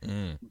story.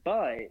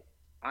 But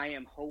I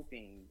am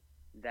hoping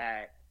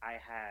that I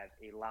have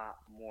a lot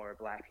more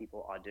black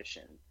people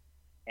audition,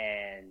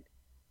 and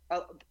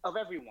of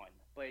everyone.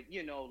 But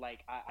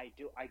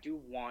I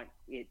do want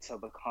it to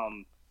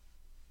become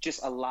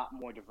just a lot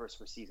more diverse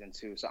for season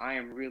 2. So I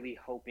am really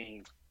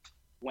hoping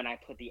when I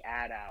put the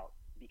ad out,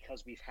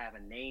 because we have a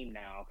name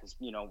now, because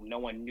no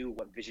one knew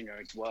what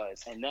Visionaries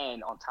was, and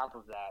then on top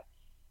of that,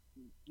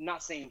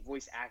 not saying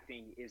voice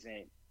acting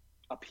isn't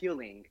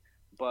appealing,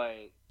 but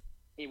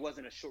it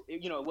wasn't a short,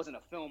 it wasn't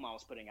a film I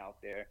was putting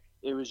out there.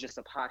 It was just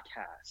a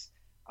podcast.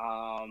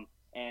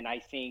 And I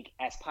think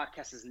as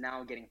podcasts is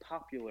now getting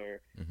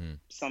popular,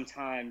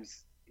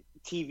 sometimes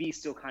TV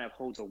still kind of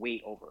holds a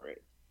weight over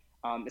it.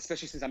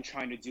 Especially since I'm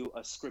trying to do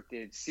a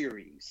scripted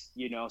series,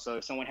 so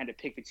if someone had to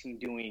pick between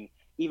doing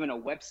even a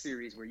web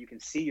series where you can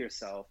see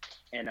yourself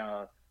and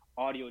a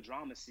audio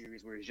drama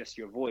series where it's just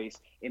your voice,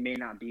 it may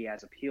not be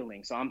as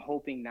appealing. So I'm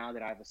hoping now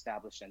that I've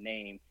established a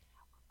name,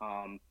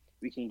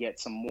 we can get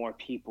some more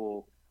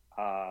people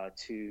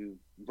to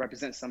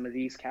represent some of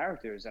these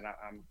characters that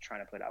I'm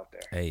trying to put out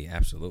there. Hey,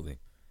 absolutely.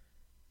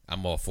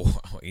 I'm all for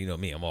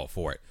me, I'm all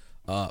for it.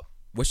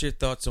 What's your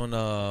thoughts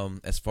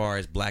on as far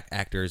as black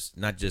actors,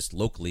 not just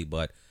locally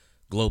but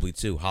globally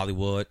too,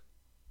 Hollywood?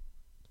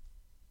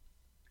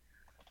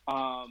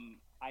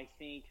 I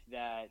think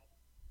that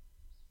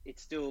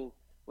it's still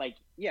like,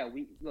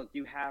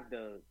 you have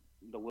the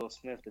Will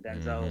Smith, the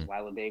Denzel,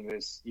 Viola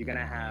Davis. You're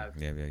gonna have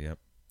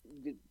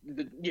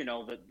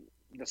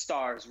the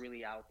stars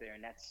really out there,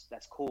 and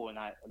that's cool, and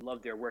I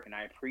love their work and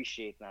I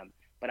appreciate them.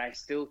 But I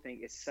still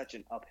think it's such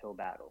an uphill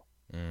battle.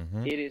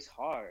 It is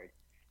hard.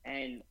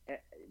 And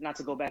not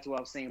to go back to what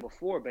I was saying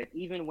before, but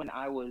even when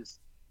I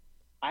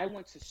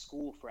went to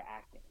school for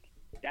acting.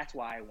 That's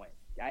why I went.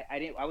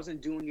 I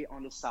wasn't doing it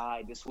on the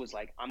side. This was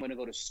like, I'm going to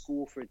go to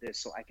school for this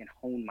so I can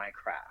hone my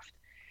craft.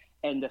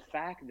 And the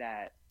fact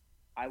that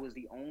I was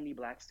the only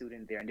black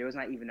student there and there was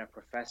not even a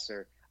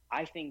professor,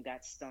 I think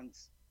that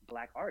stunts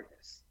black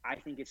artists. I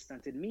think it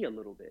stunted me a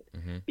little bit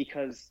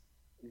because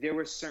there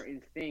were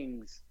certain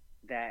things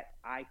that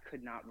I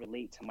could not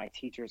relate to my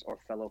teachers or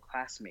fellow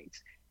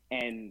classmates.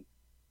 And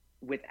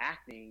with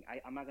acting,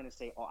 I'm not going to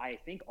say I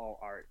think all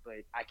art,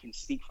 but I can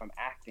speak from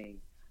acting.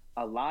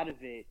 A lot of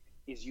it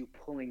is you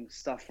pulling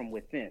stuff from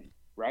within,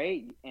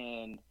 right?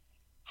 And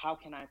how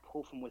can I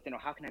pull from within, or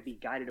how can I be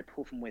guided to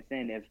pull from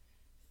within if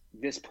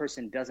this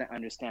person doesn't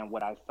understand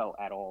what I felt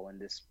at all in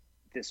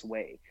this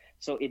way?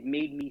 So it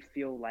made me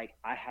feel like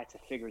I had to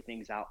figure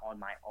things out on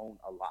my own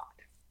a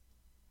lot.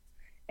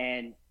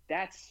 And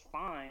that's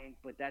fine,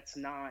 but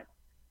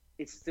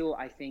it's still,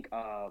 I think,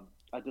 a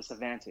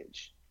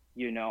disadvantage.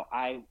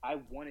 I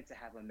wanted to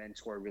have a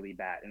mentor really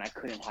bad, and I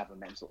couldn't have a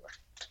mentor.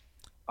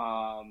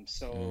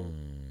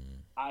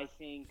 I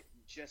think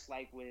just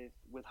like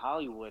with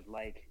Hollywood,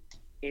 like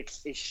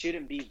it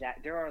shouldn't be that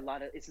there are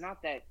it's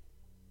not that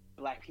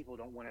black people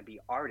don't want to be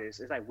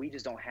artists. It's like we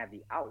just don't have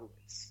the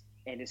outlets.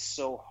 and it's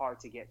so hard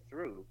to get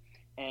through.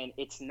 And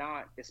it's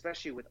not,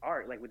 especially with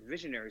art, like with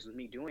visionaries, with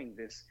me doing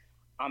this,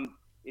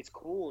 it's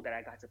cool that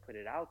I got to put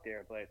it out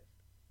there, but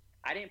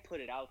I didn't put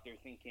it out there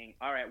thinking,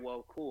 all right,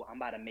 well, cool, I'm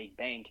about to make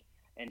bank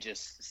and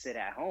just sit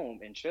at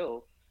home and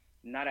chill.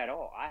 Not at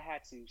all. I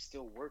had to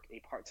still work a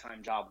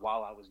part-time job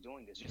while I was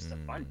doing this just to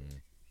fund it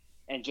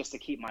and just to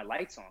keep my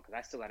lights on because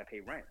I still got to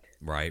pay rent.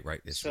 Right.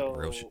 It's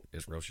real.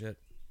 It's real shit.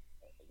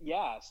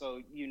 Yeah.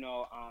 So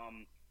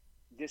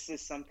this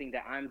is something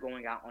that I'm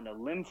going out on a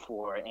limb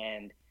for,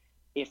 and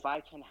if I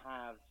can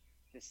have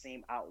the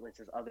same outlets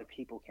as other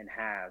people can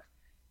have,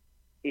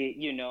 it,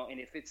 and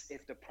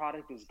if the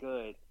product is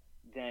good,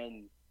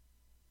 then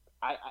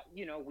I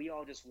we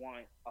all just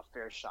want a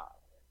fair shot.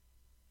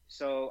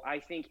 So I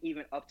think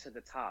even up to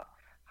the top,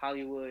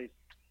 Hollywood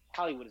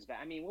is bad.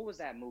 I mean, what was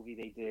that movie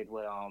they did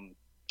with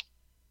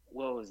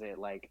what was it,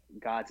 like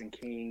Gods and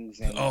Kings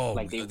and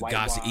like they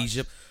Gods of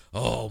Egypt?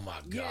 Oh my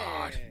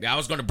God! Yeah. I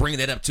was going to bring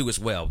that up too as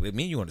well. Me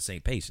and you on the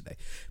same page today.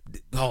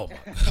 Oh my,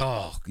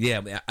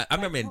 yeah. I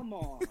remember. Come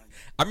on.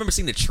 I remember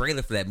seeing the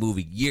trailer for that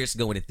movie years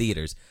ago in the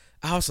theaters.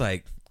 I was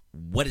like,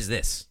 "What is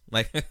this?"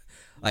 Like,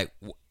 and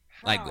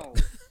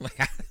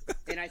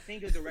I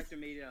think the director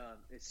made a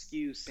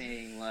excuse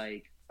saying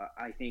like,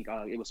 I think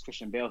it was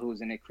Christian Bale who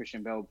was in it.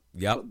 Christian Bale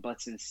put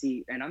butts in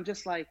seat, and I'm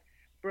just like,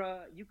 bruh,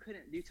 you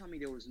tell me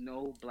there was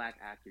no black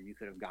actor you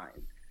could have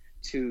gotten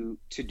to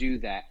do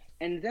that?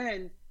 And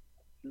then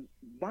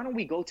why don't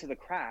we go to the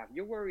craft?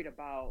 You're worried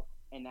about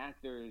an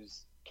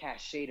actor's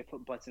cachet to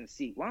put butts in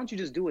seat. Why don't you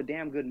just do a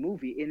damn good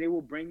movie and it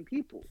will bring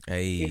people?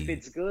 Hey. If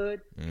it's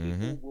good,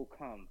 people will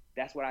come.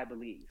 That's what I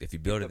believe. If you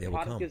build it, they will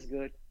come. If the product is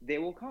good, they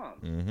will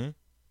come.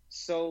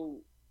 So,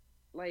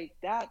 like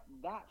that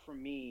for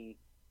me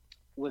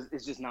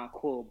is just not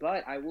cool.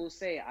 But I will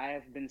say I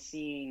have been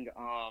seeing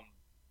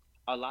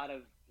a lot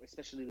of,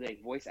 especially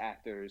like voice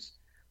actors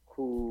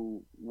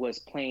who was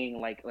playing,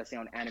 like, let's say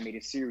on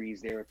animated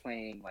series, they were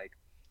playing like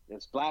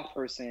this black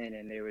person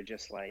and they were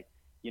just like,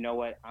 you know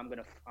what, I'm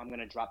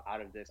gonna drop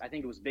out of this. I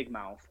think it was Big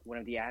Mouth, one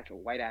of the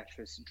white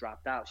actress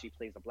dropped out. She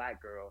plays a black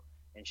girl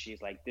and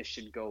she's like, this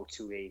should go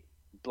to a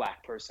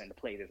black person to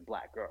play this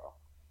black girl,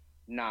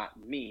 not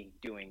me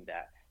doing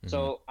that.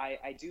 So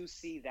I do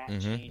see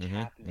that change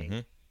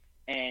happening.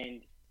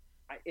 And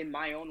in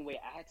my own way,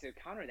 I had to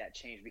counter that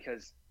change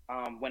because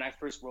when I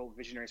first wrote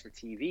Visionaries for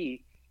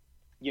TV,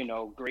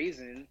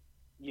 Grayson,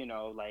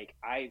 like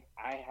I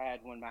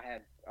had when I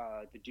had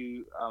to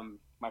do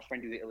my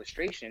friend do the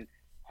illustration,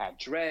 had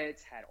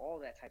dreads, had all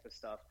that type of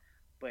stuff,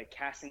 but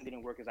casting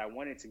didn't work as I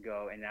wanted to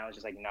go, and I was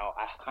just like, no,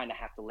 I kind of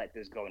have to let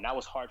this go, and that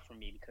was hard for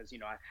me because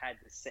I've had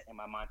this set in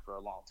my mind for a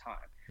long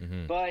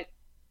time. But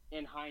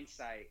in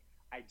hindsight,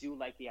 I do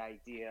like the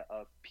idea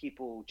of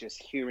people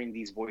just hearing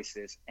these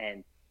voices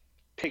and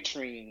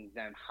picturing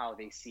them how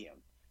they see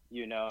them,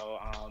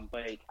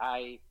 but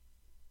I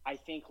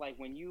think like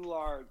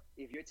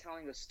if you're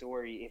telling a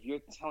story, if you're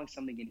telling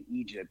something in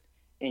Egypt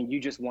and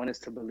you just want us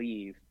to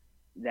believe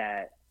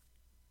that,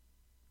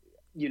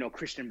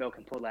 Christian Bale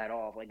can pull that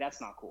off, like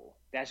that's not cool.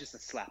 That's just a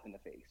slap in the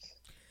face.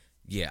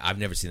 Yeah, I've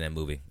never seen that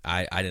movie.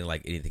 I didn't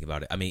like anything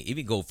about it. I mean,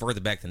 even go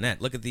further back than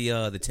that. Look at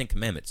the Ten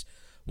Commandments.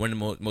 One of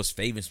the most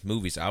famous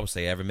movies I would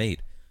say ever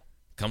made.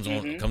 Comes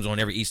on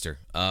every Easter.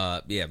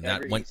 Not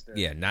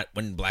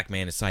one black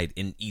man in sight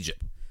in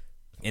Egypt,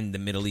 in the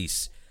Middle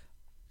East,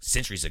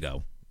 centuries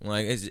ago.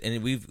 Like,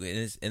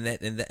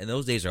 and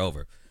those days are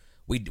over.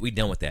 We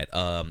done with that.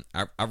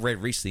 I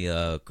read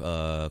recently.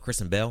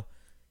 Kristen Bell,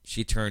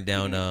 she turned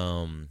down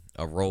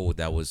a role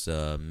that was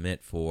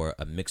meant for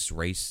a mixed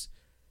race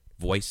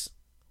voice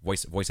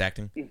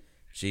acting.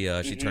 She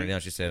turned it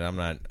down. She said,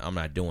 I'm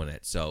not doing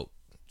it. So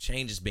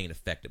change is being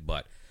affected,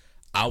 but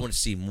I want to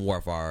see more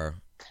of our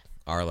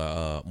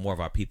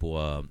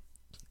people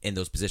in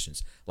those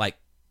positions, like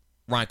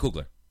Ryan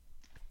Coogler.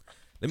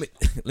 Let me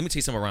tell you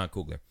something about Ryan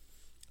Coogler.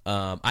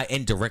 I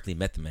indirectly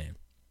met the man.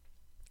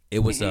 It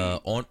was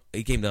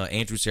he came to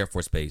Andrews Air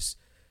Force Base.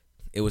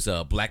 It was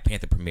a Black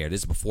Panther premiere.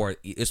 This is before.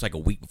 It's like a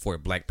week before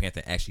Black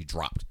Panther actually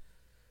dropped.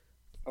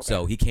 Okay.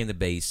 So he came to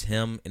base.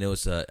 Him and it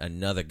was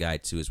another guy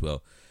too as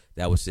well.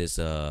 That was his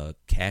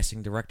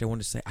casting director. I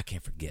want to say, I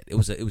can't forget. He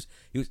was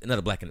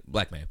another black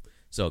man.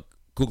 So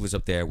Coogler's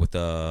up there with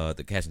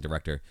the casting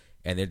director,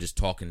 and they're just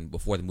talking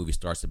before the movie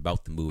starts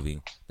about the movie,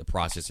 the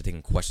process. They're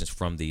taking questions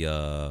from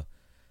the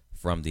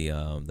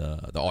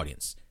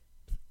audience,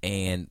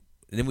 and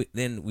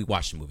then we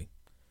watched the movie,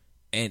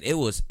 and it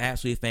was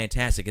absolutely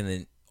fantastic. And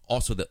then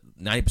also the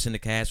 90% of the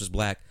cast was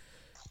black.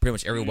 Pretty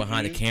much everyone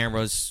behind the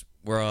cameras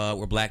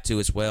were black too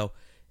as well.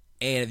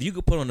 And if you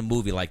could put on a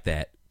movie like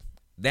that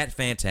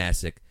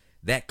fantastic,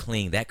 that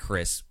clean, that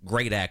crisp,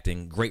 great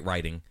acting, great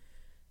writing,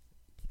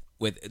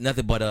 with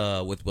nothing but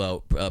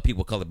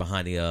people of color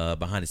behind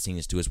the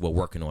scenes too as well,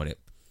 working on it.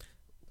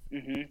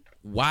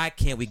 Why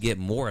can't we get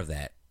more of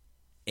that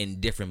in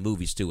different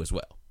movies too as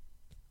well?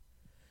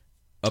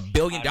 $1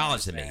 billion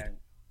they made.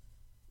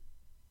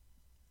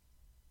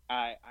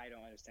 I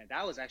don't understand.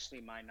 That was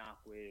actually my knock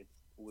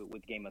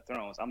with Game of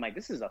Thrones. I'm like,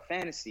 this is a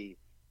fantasy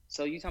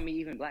So you tell me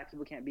even black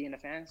people can't be in a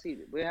fantasy?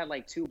 We had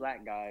like 2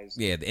 black guys.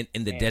 Yeah,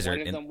 in the and desert.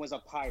 one of them was a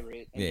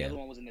pirate, and the Yeah. other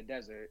one was in the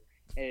desert,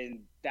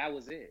 and that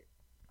was it.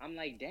 I'm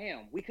like,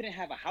 damn, we couldn't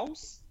have a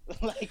house,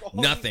 like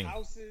all Nothing. these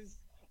houses,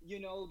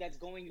 that's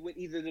going with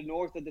either the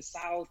north or the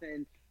south,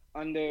 and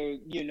under,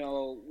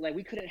 like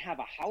we couldn't have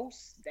a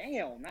house.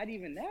 Damn, not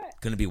even that.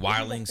 Gonna be This is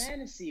wildlings. a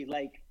fantasy,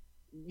 like,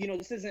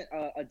 this isn't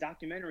a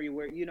documentary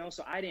where,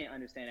 So I didn't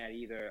understand that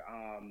either.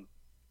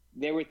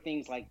 There were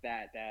things like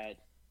that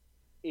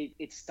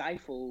it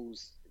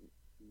stifles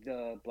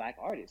the black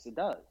artist. It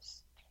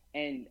does.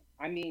 And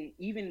I mean,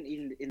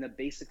 even in the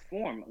basic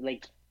form,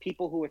 like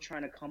people who are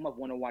trying to come up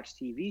want to watch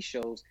TV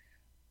shows,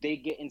 they're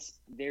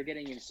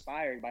getting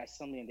inspired by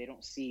something, and they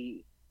don't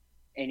see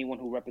anyone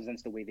who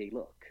represents the way they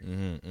look.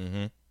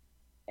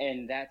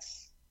 And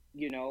that's,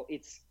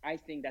 I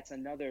think that's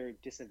another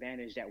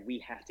disadvantage that we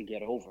have to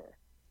get over.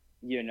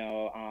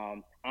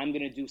 I'm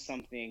gonna do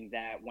something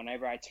that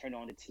whenever I turn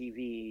on the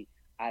TV,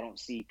 I don't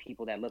see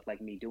people that look like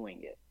me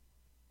doing it.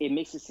 It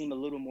makes it seem a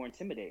little more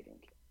intimidating.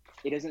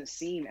 It doesn't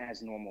seem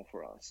as normal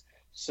for us.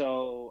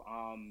 So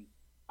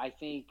I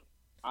think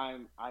I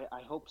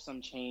hope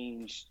some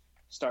change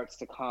starts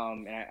to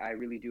come, and I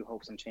really do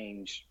hope some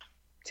change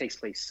takes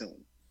place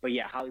soon. But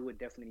yeah, Hollywood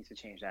definitely needs to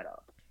change that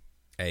up.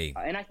 Hey,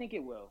 and I think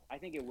it will.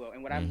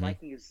 And what I'm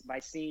liking is by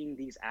seeing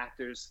these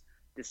actors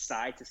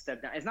decide to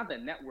step down. It's not the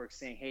network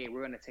saying, "Hey, we're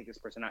going to take this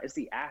person out." It's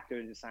the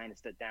actor deciding to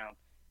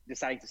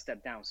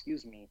step down.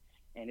 Excuse me,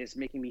 and it's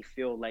making me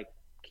feel like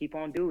keep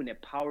on doing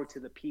it. Power to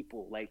the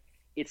people. Like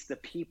it's the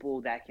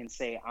people that can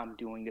say I'm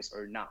doing this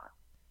or not,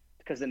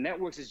 because the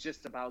networks is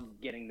just about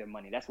getting their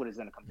money. That's what it's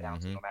going to come down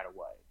to, no matter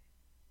what.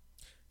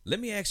 Let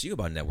me ask you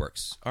about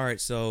networks. All right,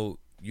 so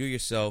you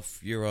yourself,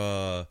 you're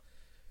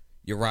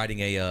writing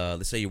a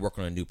let's say you're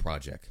working on a new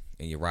project,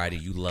 and you're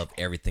writing, you love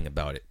everything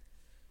about it,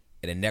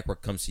 and a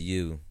network comes to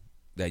you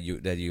that you're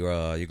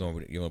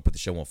going to put the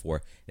show on for.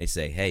 And they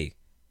say, hey,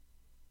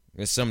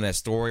 there's some of that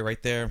story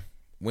right there,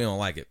 we don't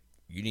like it.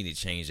 You need to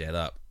change that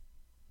up.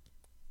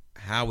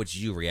 How would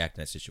you react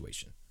in that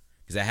situation?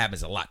 Because that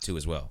happens a lot too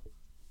as well.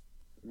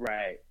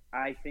 Right.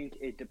 I think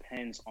it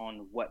depends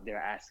on what they're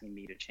asking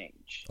me to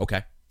change.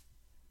 Okay.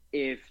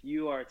 If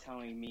you are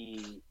telling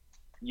me,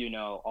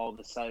 all of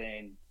a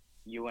sudden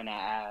you want to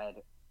add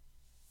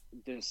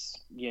this,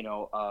 you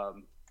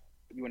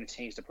want to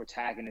change the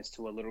protagonist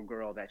to a little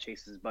girl that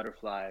chases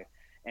butterfly,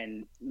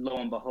 and lo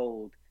and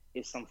behold,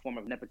 it's some form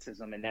of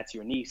nepotism, and that's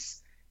your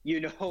niece,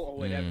 or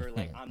whatever.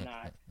 Like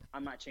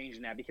I'm not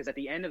changing that, because at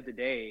the end of the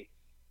day,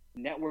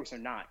 networks are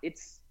not.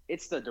 It's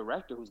the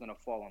director who's going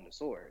to fall on the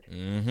sword.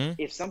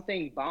 If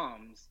something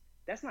bombs,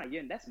 that's not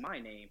you. That's my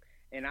name.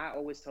 And I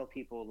always tell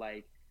people,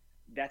 like,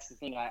 that's the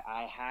thing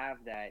I have,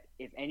 that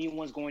if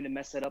anyone's going to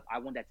mess it up, I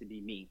want that to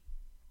be me.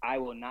 I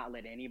will not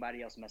let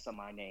anybody else mess up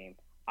my name.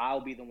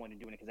 I'll be the one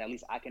doing it, because at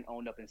least I can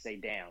own up and say,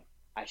 damn,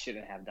 I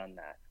shouldn't have done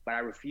that. But I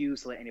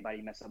refuse to let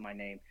anybody mess up my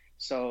name.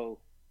 So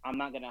I'm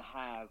not going to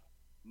have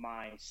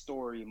my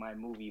story, my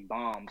movie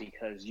bomb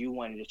because you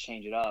wanted to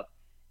change it up.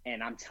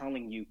 And I'm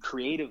telling you,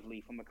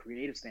 creatively, from a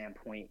creative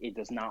standpoint, it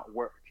does not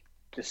work.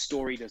 The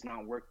story does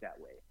not work that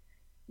way.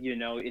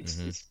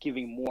 It's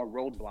giving more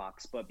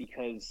roadblocks, but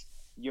because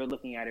you're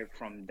looking at it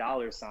from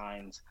dollar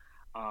signs,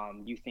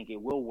 you think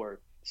it will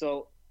work.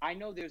 So I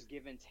know there's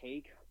give and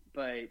take,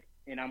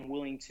 and I'm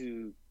willing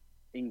to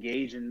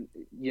engage in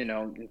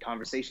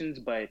conversations,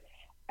 but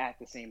at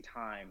the same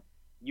time,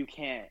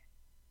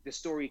 the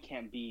story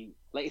can't be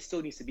like, it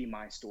still needs to be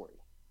my story.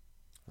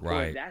 Right.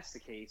 Or if that's the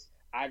case,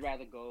 I'd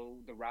rather go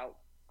the route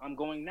I'm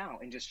going now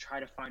and just try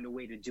to find a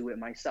way to do it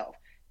myself.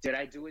 Did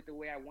I do it the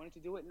way I wanted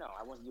to do it? No,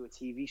 I wanted to do a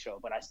TV show,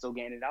 but I still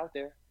getting it out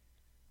there.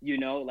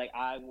 Like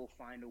I will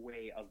find a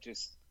way of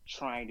just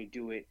trying to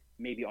do it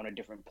maybe on a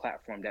different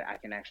platform that I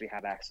can actually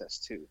have access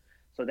to.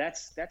 So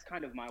that's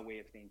kind of my way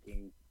of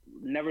thinking.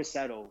 Never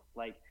settle.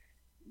 Like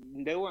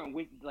no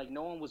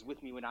one was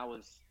with me when I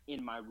was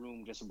in my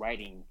room just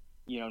writing,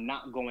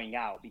 not going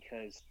out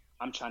because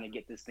I'm trying to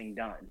get this thing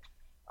done.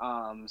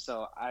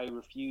 So I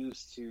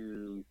refuse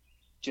to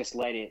just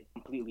let it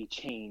completely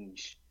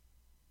change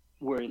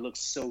where it looks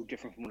so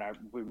different from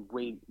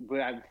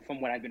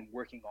what I've been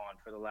working on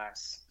for the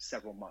last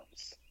several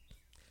months.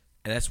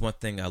 And that's one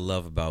thing I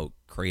love about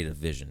creative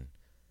vision.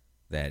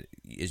 That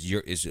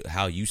is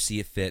how you see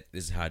it fit.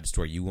 This is how the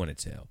story you want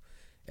to tell.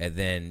 And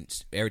then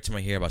every time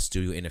I hear about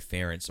studio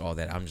interference, all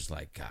that, I'm just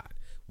like, God,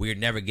 we're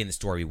never getting the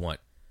story we want.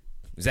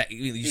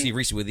 You see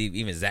recently with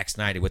even Zack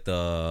Snyder with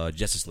the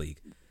Justice League.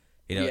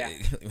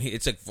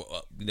 It took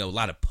a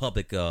lot of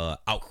public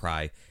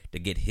outcry to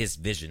get his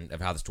vision of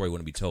how the story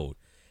want to be told.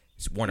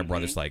 It's Warner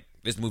Brothers like,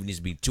 this movie needs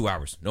to be 2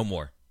 hours, no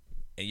more.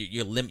 And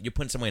you're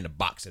putting someone in a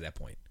box at that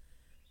point.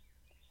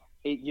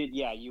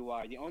 You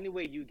are. The only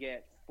way you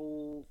get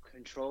full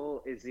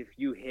control is if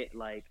you hit,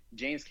 like,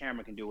 James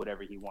Cameron can do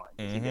whatever he wants.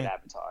 He did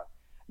Avatar.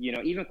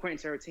 Even Quentin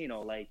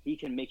Tarantino, like, he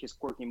can make his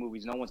quirky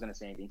movies. No one's going to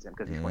say anything to him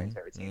because he's Quentin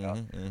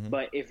Tarantino.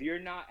 But if you're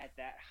not at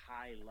that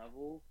high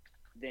level,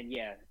 then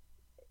yeah,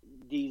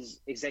 these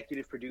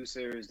executive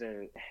producers,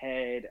 the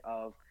head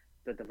of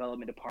the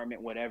development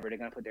department, whatever. They're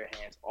gonna put their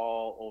hands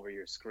all over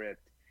your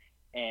script.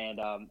 And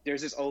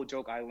there's this old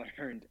joke I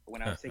learned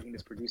when I was taking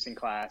this producing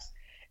class.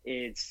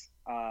 It's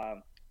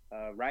a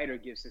writer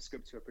gives the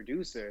script to a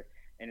producer,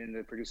 and then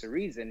the producer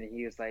reads it, and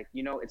he is like,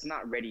 it's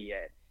not ready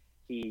yet.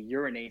 He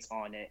urinates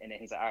on it, and then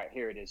he's like, all right,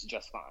 here it is,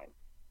 just fine.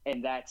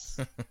 And that's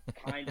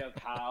kind of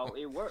how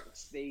it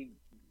works. They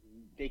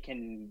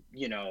can,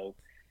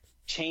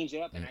 change it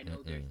up, and I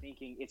know they're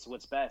thinking it's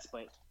what's best,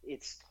 but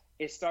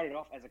it started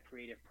off as a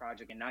creative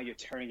project, and now you're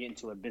turning it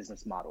into a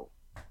business model.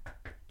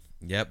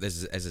 Yep,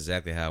 that's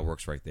exactly how it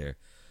works right there.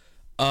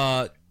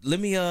 Let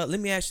me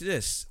ask you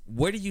this: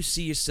 where do you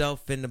see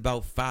yourself in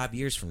about 5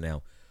 years from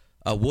now?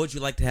 What would you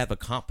like to have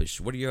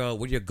accomplished? What are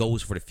your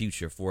goals for the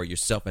future for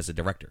yourself as a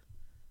director?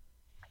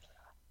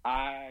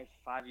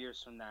 5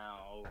 years from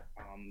now,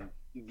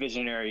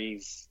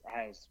 Visionaries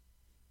has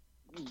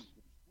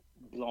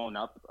blown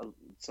up,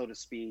 so to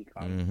speak.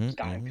 It's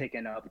gotten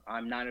picking up.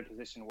 I'm not in a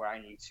position where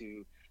I need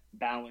to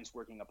balance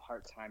working a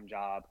part-time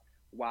job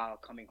while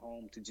coming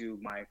home to do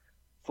my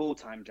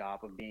full-time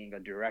job of being a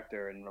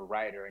director and a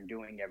writer and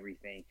doing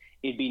everything.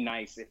 It'd be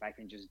nice if I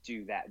can just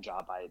do that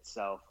job by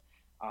itself,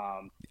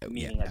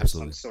 meaning that there's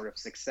some sort of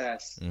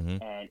success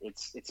and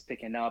it's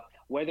picking up,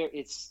 whether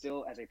it's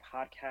still as a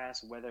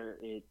podcast, whether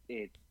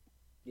it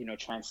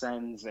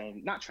transcends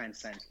and not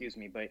transcends,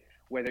 but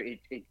whether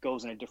it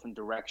goes in a different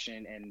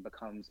direction and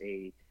becomes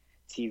a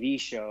TV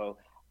show.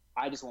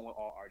 I just want what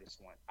all artists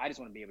want. I just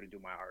want to be able to do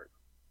my art,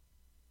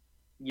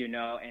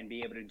 and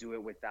be able to do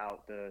it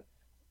without the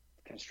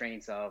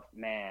constraints of,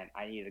 man,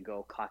 I need to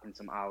go clock in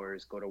some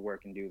hours, go to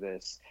work and do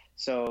this.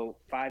 So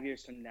 5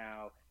 years from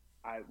now,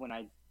 when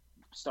I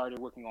started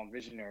working on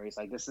Visionaries,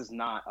 like, this is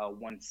not a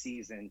one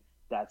season,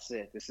 that's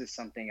it. This is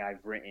something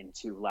I've written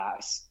to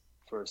last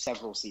for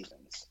several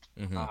seasons.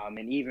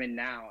 And even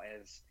now,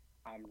 as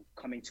I'm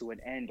coming to an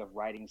end of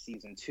writing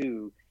season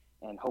 2,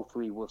 and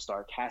hopefully we'll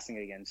start casting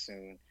again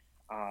soon,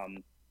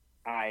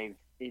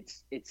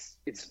 it's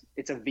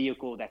a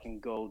vehicle that can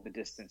go the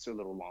distance a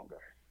little longer.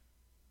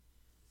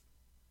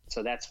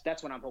 So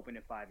that's what I'm hoping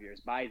in 5 years.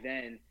 By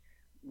then,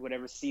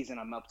 whatever season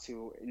I'm up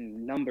to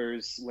in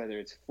numbers, whether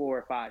it's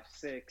 4, 5,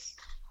 6,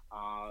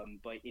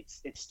 but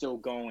it's still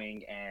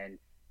going. And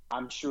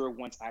I'm sure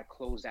once I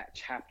close that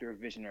chapter of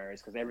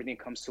Visionaries, because everything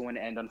comes to an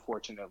end,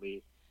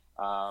 unfortunately.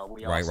 We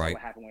all saw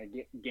what happened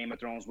when Game of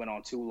Thrones went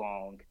on too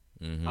long.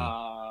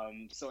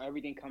 So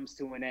everything comes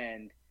to an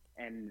end,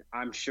 and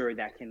I'm sure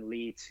that can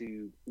lead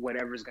to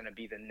whatever's going to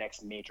be the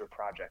next major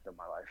project of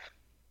my life.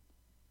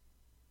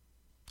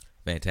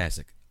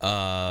 Fantastic.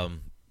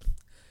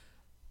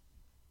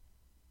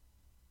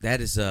 That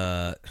is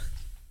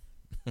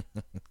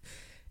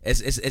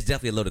it's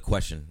definitely a loaded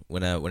question.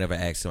 Whenever I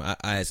ask them,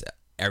 I ask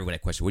everyone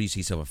that question: where do you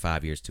see yourself in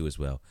 5 years too? As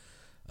well,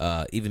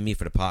 even me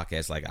for the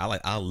podcast,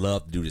 I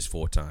love to do this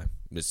full time.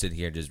 Just sit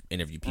here and just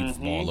interview people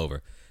from all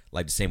over,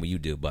 like the same way you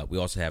do. But we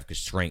also have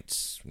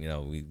constraints.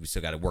 We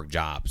still got to work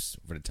jobs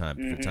for the time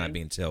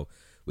being until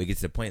we get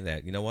to the point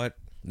that, you know what,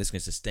 this can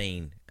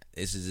sustain.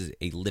 This is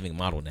a living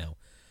model now.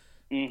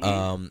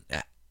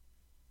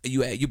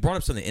 You brought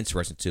up something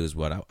interesting too as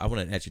well. I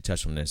want to actually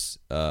touch on this.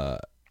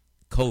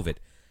 COVID.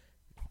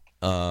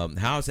 How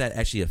has that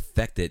actually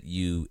affected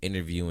you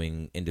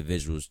interviewing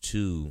individuals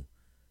to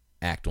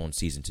act on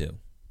season 2?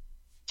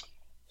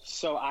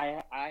 So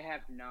I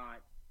have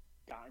not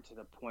gotten to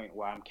the point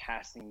where I'm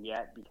casting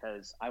yet,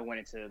 because I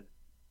wanted to,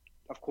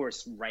 of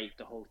course, write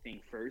the whole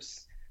thing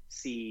first.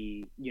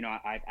 See,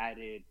 I've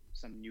added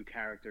some new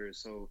characters,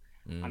 so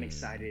I'm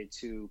excited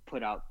to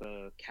put out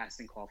the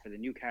casting call for the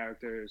new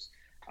characters.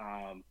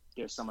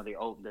 There's some of the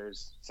old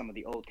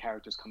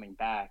characters coming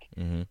back,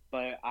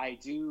 but I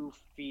do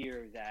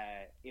fear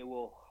that it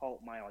will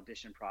halt my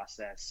audition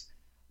process,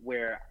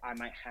 where I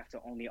might have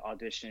to only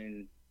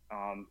audition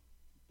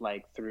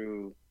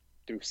through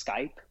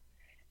Skype.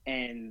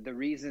 And the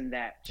reason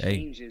that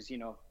changes,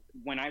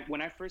 when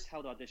I first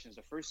held auditions,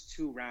 the first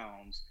 2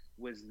 rounds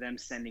was them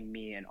sending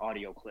me an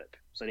audio clip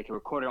so they could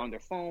record it on their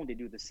phone. They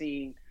do the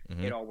scene.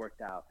 It all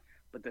worked out.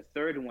 But the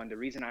third one, the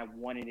reason I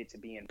wanted it to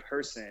be in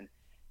person,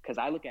 because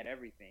I look at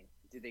everything.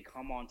 Did they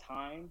come on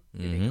time?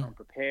 Did they come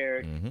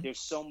prepared? There's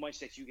so much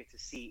that you get to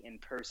see in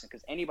person,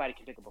 because anybody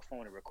can pick up a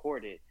phone and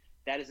record it.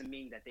 That doesn't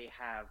mean that they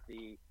have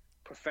the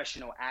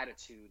professional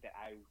attitude that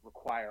I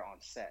require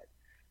on set.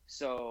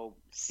 So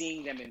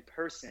seeing them in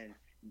person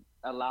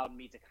allowed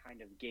me to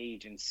kind of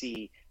gauge and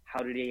see,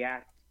 how do they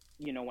act,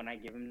 when I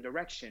give them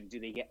direction. Do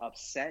they get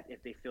upset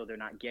if they feel they're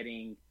not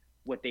getting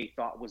what they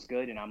thought was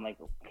good? And I'm like,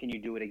 can you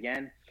do it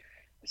again?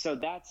 So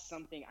that's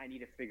something I need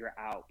to figure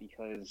out,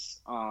 because,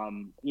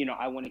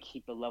 I want to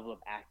keep the level of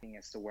acting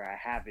as to where I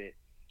have it.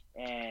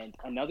 And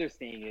another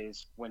thing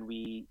is when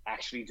we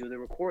actually do the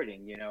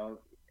recording,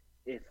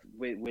 if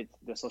with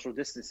the social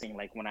distancing,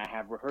 like when I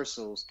have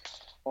rehearsals,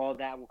 all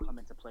that will come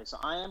into play. So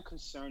I am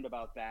concerned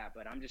about that,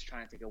 but I'm just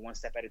trying to take it one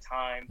step at a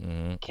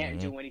time. Can't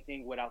do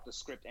anything without the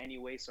script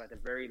anyway. So at the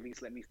very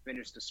least, let me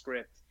finish the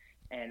script.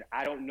 And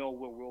I don't know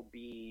where we'll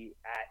be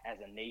at as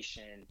a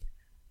nation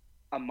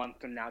a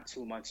month from now,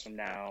 2 months from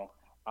now.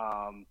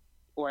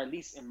 or at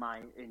least in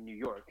New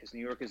York, because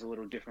New York is a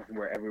little different from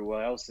where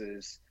everywhere else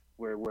is.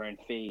 Where we're in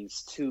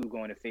phase 2,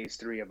 going to phase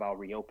 3 of our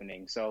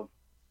reopening. So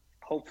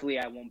hopefully,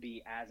 I won't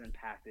be as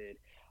impacted.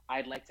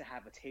 I'd like to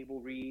have a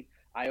table read.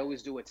 I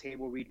always do a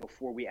table read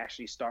before we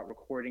actually start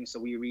recording, so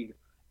we read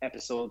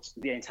episodes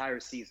the entire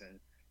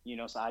season.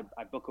 So I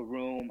book a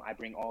room, I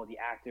bring all the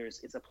actors.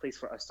 It's a place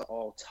for us to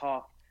all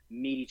talk,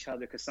 meet each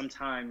other, because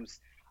sometimes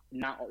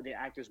not all, the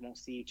actors won't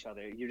see each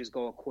other. You just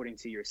go according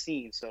to your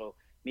scene. So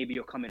maybe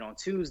you'll come in on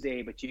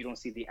Tuesday, but you don't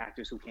see the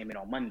actors who came in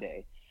on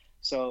Monday.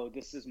 So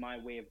this is my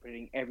way of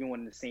putting everyone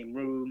in the same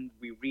room.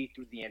 We read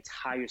through the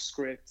entire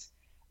script.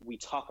 We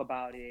talk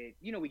about it.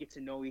 We get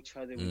to know each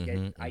other.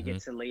 I get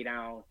to lay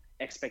down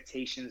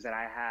expectations that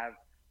I have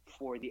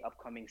for the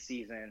upcoming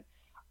season.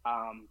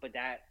 But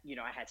that,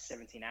 I had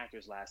 17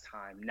 actors last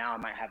time. Now I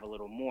might have a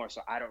little more.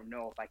 So I don't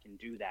know if I can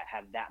do that,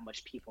 have that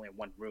much people in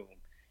one room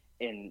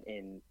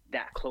in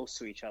that close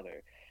to each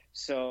other.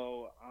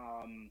 So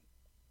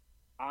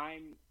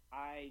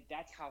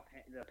that's how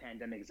the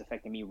pandemic is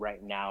affecting me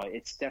right now.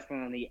 It's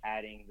definitely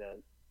adding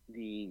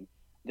the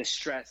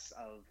stress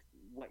of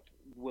what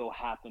will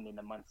happen in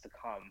the months to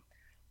come.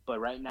 But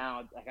right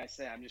now, like I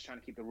said, I'm just trying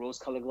to keep the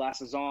rose-colored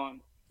glasses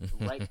on,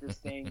 write this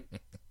thing,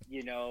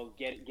 get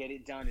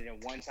it done. And then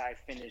once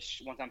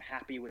I'm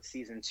happy with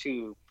season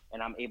 2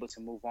 and I'm able to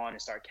move on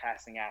and start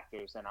casting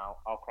actors, then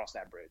I'll cross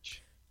that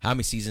bridge. How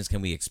many seasons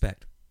can we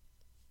expect?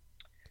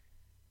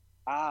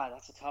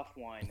 That's a tough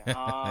one.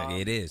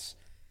 It is.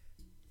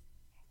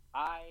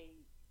 I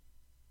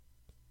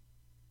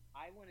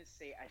want to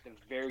say at the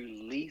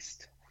very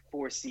least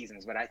 4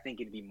 seasons, but I think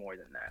it'd be more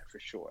than that for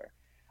sure.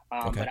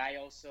 Okay. But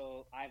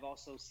I've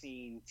also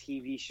seen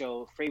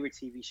favorite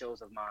TV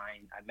shows of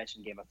mine. I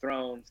mentioned Game of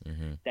Thrones,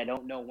 that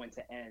don't know when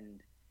to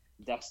end.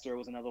 Dexter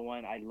was another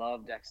one. I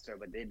love Dexter,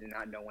 but they did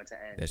not know when to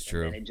end. That's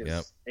true. And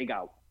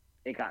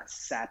it got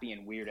sappy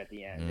and weird at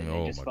the end, and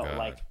it just felt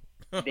like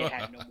they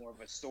had no more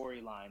of a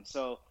storyline.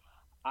 So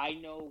I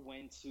know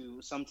when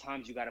to.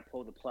 Sometimes you got to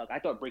pull the plug. I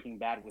thought Breaking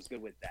Bad was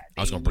good with that.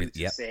 I was going to bring.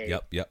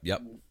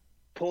 Yep.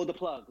 Pull the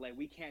plug. Like,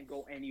 we can't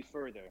go any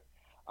further.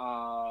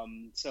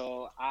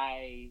 So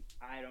I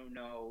don't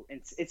know.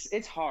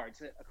 It's hard.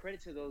 To a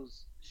credit to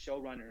those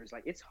showrunners,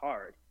 like, it's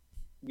hard,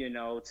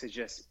 to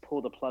just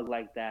pull the plug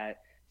like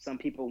that. Some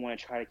people want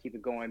to try to keep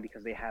it going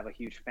because they have a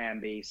huge fan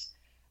base.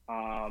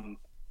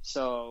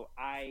 So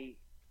I'd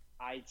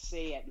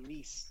say at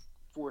least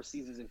 4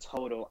 seasons in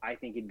total. I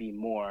think it'd be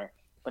more,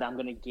 but I'm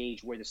going to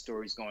gauge where the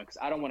story's going, because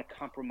I don't want to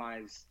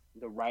compromise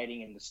the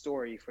writing and the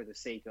story for the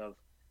sake of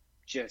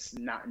just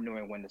not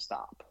knowing when to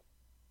stop.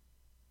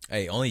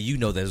 Hey, only you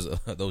know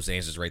those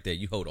answers right there.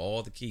 You hold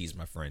all the keys,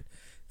 my friend.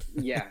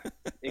 Yeah,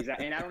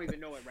 exactly. And I don't even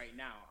know it right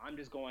now. I'm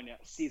just going a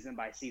season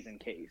by season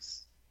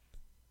case.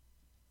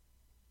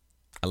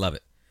 I love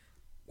it.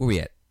 Where we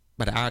at?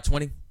 About an hour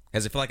 20?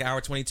 Does it feel like an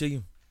hour 20 to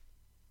you?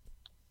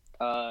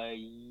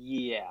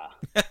 Yeah.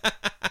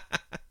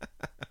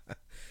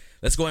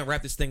 Let's go ahead and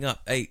wrap this thing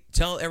up. Hey,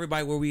 tell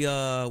everybody where we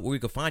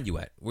can find you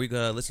at. Where we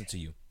can listen to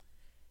you.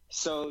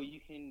 So you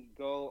can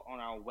go on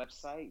our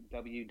website,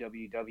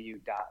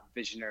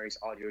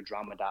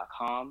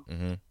 www.visionariesaudiodrama.com.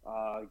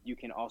 You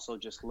can also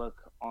just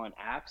look on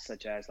apps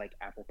such as like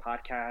Apple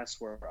Podcasts.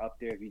 We're up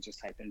there if you just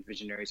type in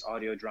Visionaries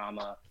Audio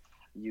Drama.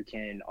 You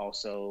can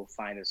also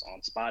find us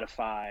on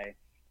Spotify.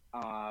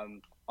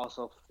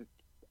 Also,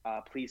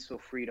 please feel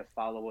free to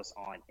follow us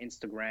on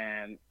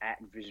Instagram at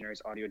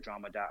Visionaries Audio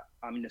Drama.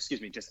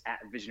 Just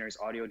at Visionaries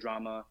Audio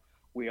Drama.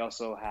 We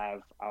also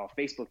have our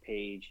Facebook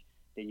page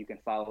that you can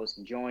follow us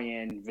and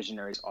join,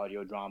 Visionaries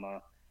Audio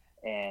Drama.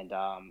 And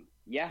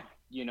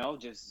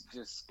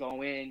just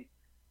go in,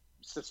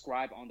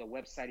 subscribe on the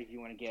website if you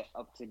want to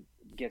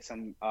get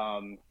some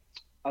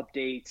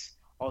updates.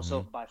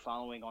 Also, by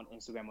following on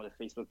Instagram or the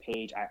Facebook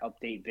page, I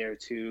update there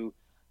too.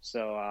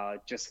 So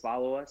just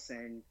follow us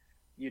and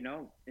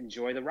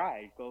enjoy the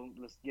ride.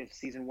 Let's give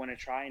season 1 a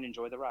try and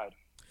enjoy the ride.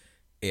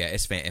 Yeah,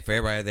 it's fan. And for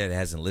everybody there that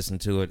hasn't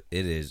listened to it,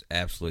 it is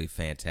absolutely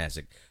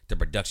fantastic. The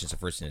production's the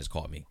first thing that's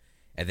caught me.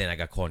 And then I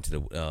got caught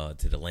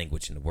into the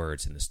language and the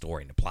words and the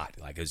story and the plot.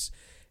 Like, it's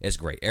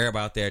great.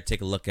 Everybody out there,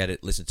 take a look at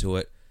it, listen to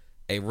it.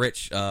 Hey,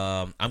 Rich,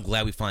 I'm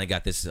glad we finally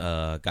got this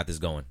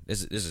going.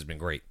 This has been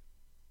great.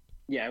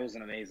 Yeah, it was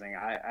amazing.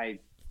 I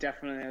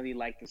definitely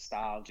like the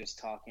style. Just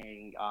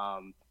talking.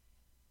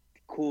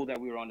 Cool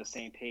that we were on the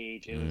same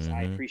page. It was.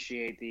 I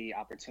appreciate the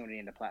opportunity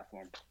and the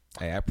platform.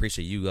 Hey, I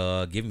appreciate you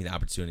giving me the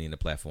opportunity and the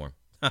platform.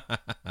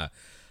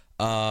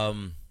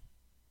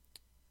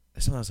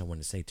 Something else I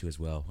wanted to say too as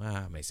well.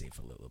 I may say it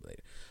for a little bit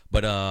later.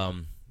 But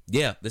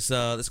yeah, let's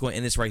go and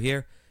end this right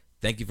here.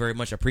 Thank you very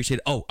much. I appreciate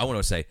it. Oh, I want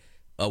to say,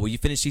 when you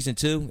finish season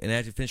 2 and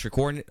after you finish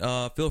recording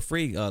it, feel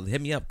free,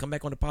 hit me up, come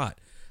back on the pod.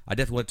 I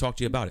definitely want to talk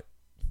to you about it.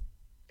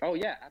 Oh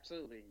yeah,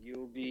 absolutely.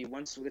 You'll be,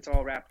 once it's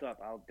all wrapped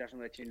up, I'll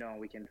definitely let you know, and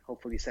we can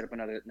hopefully set up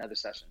another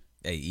session.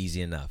 Hey,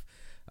 easy enough.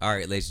 All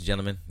right, ladies and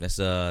gentlemen, that's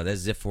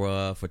it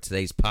for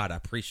today's pod. I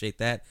appreciate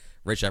that,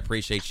 Rich. I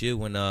appreciate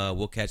you, and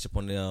we'll catch up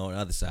on the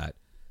other side.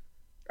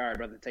 All right,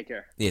 brother. Take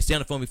care. Yeah, stay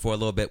on the phone for a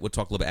little bit. We'll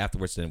talk a little bit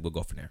afterwards, and we'll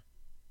go from there.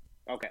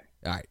 Okay.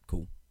 All right,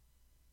 cool.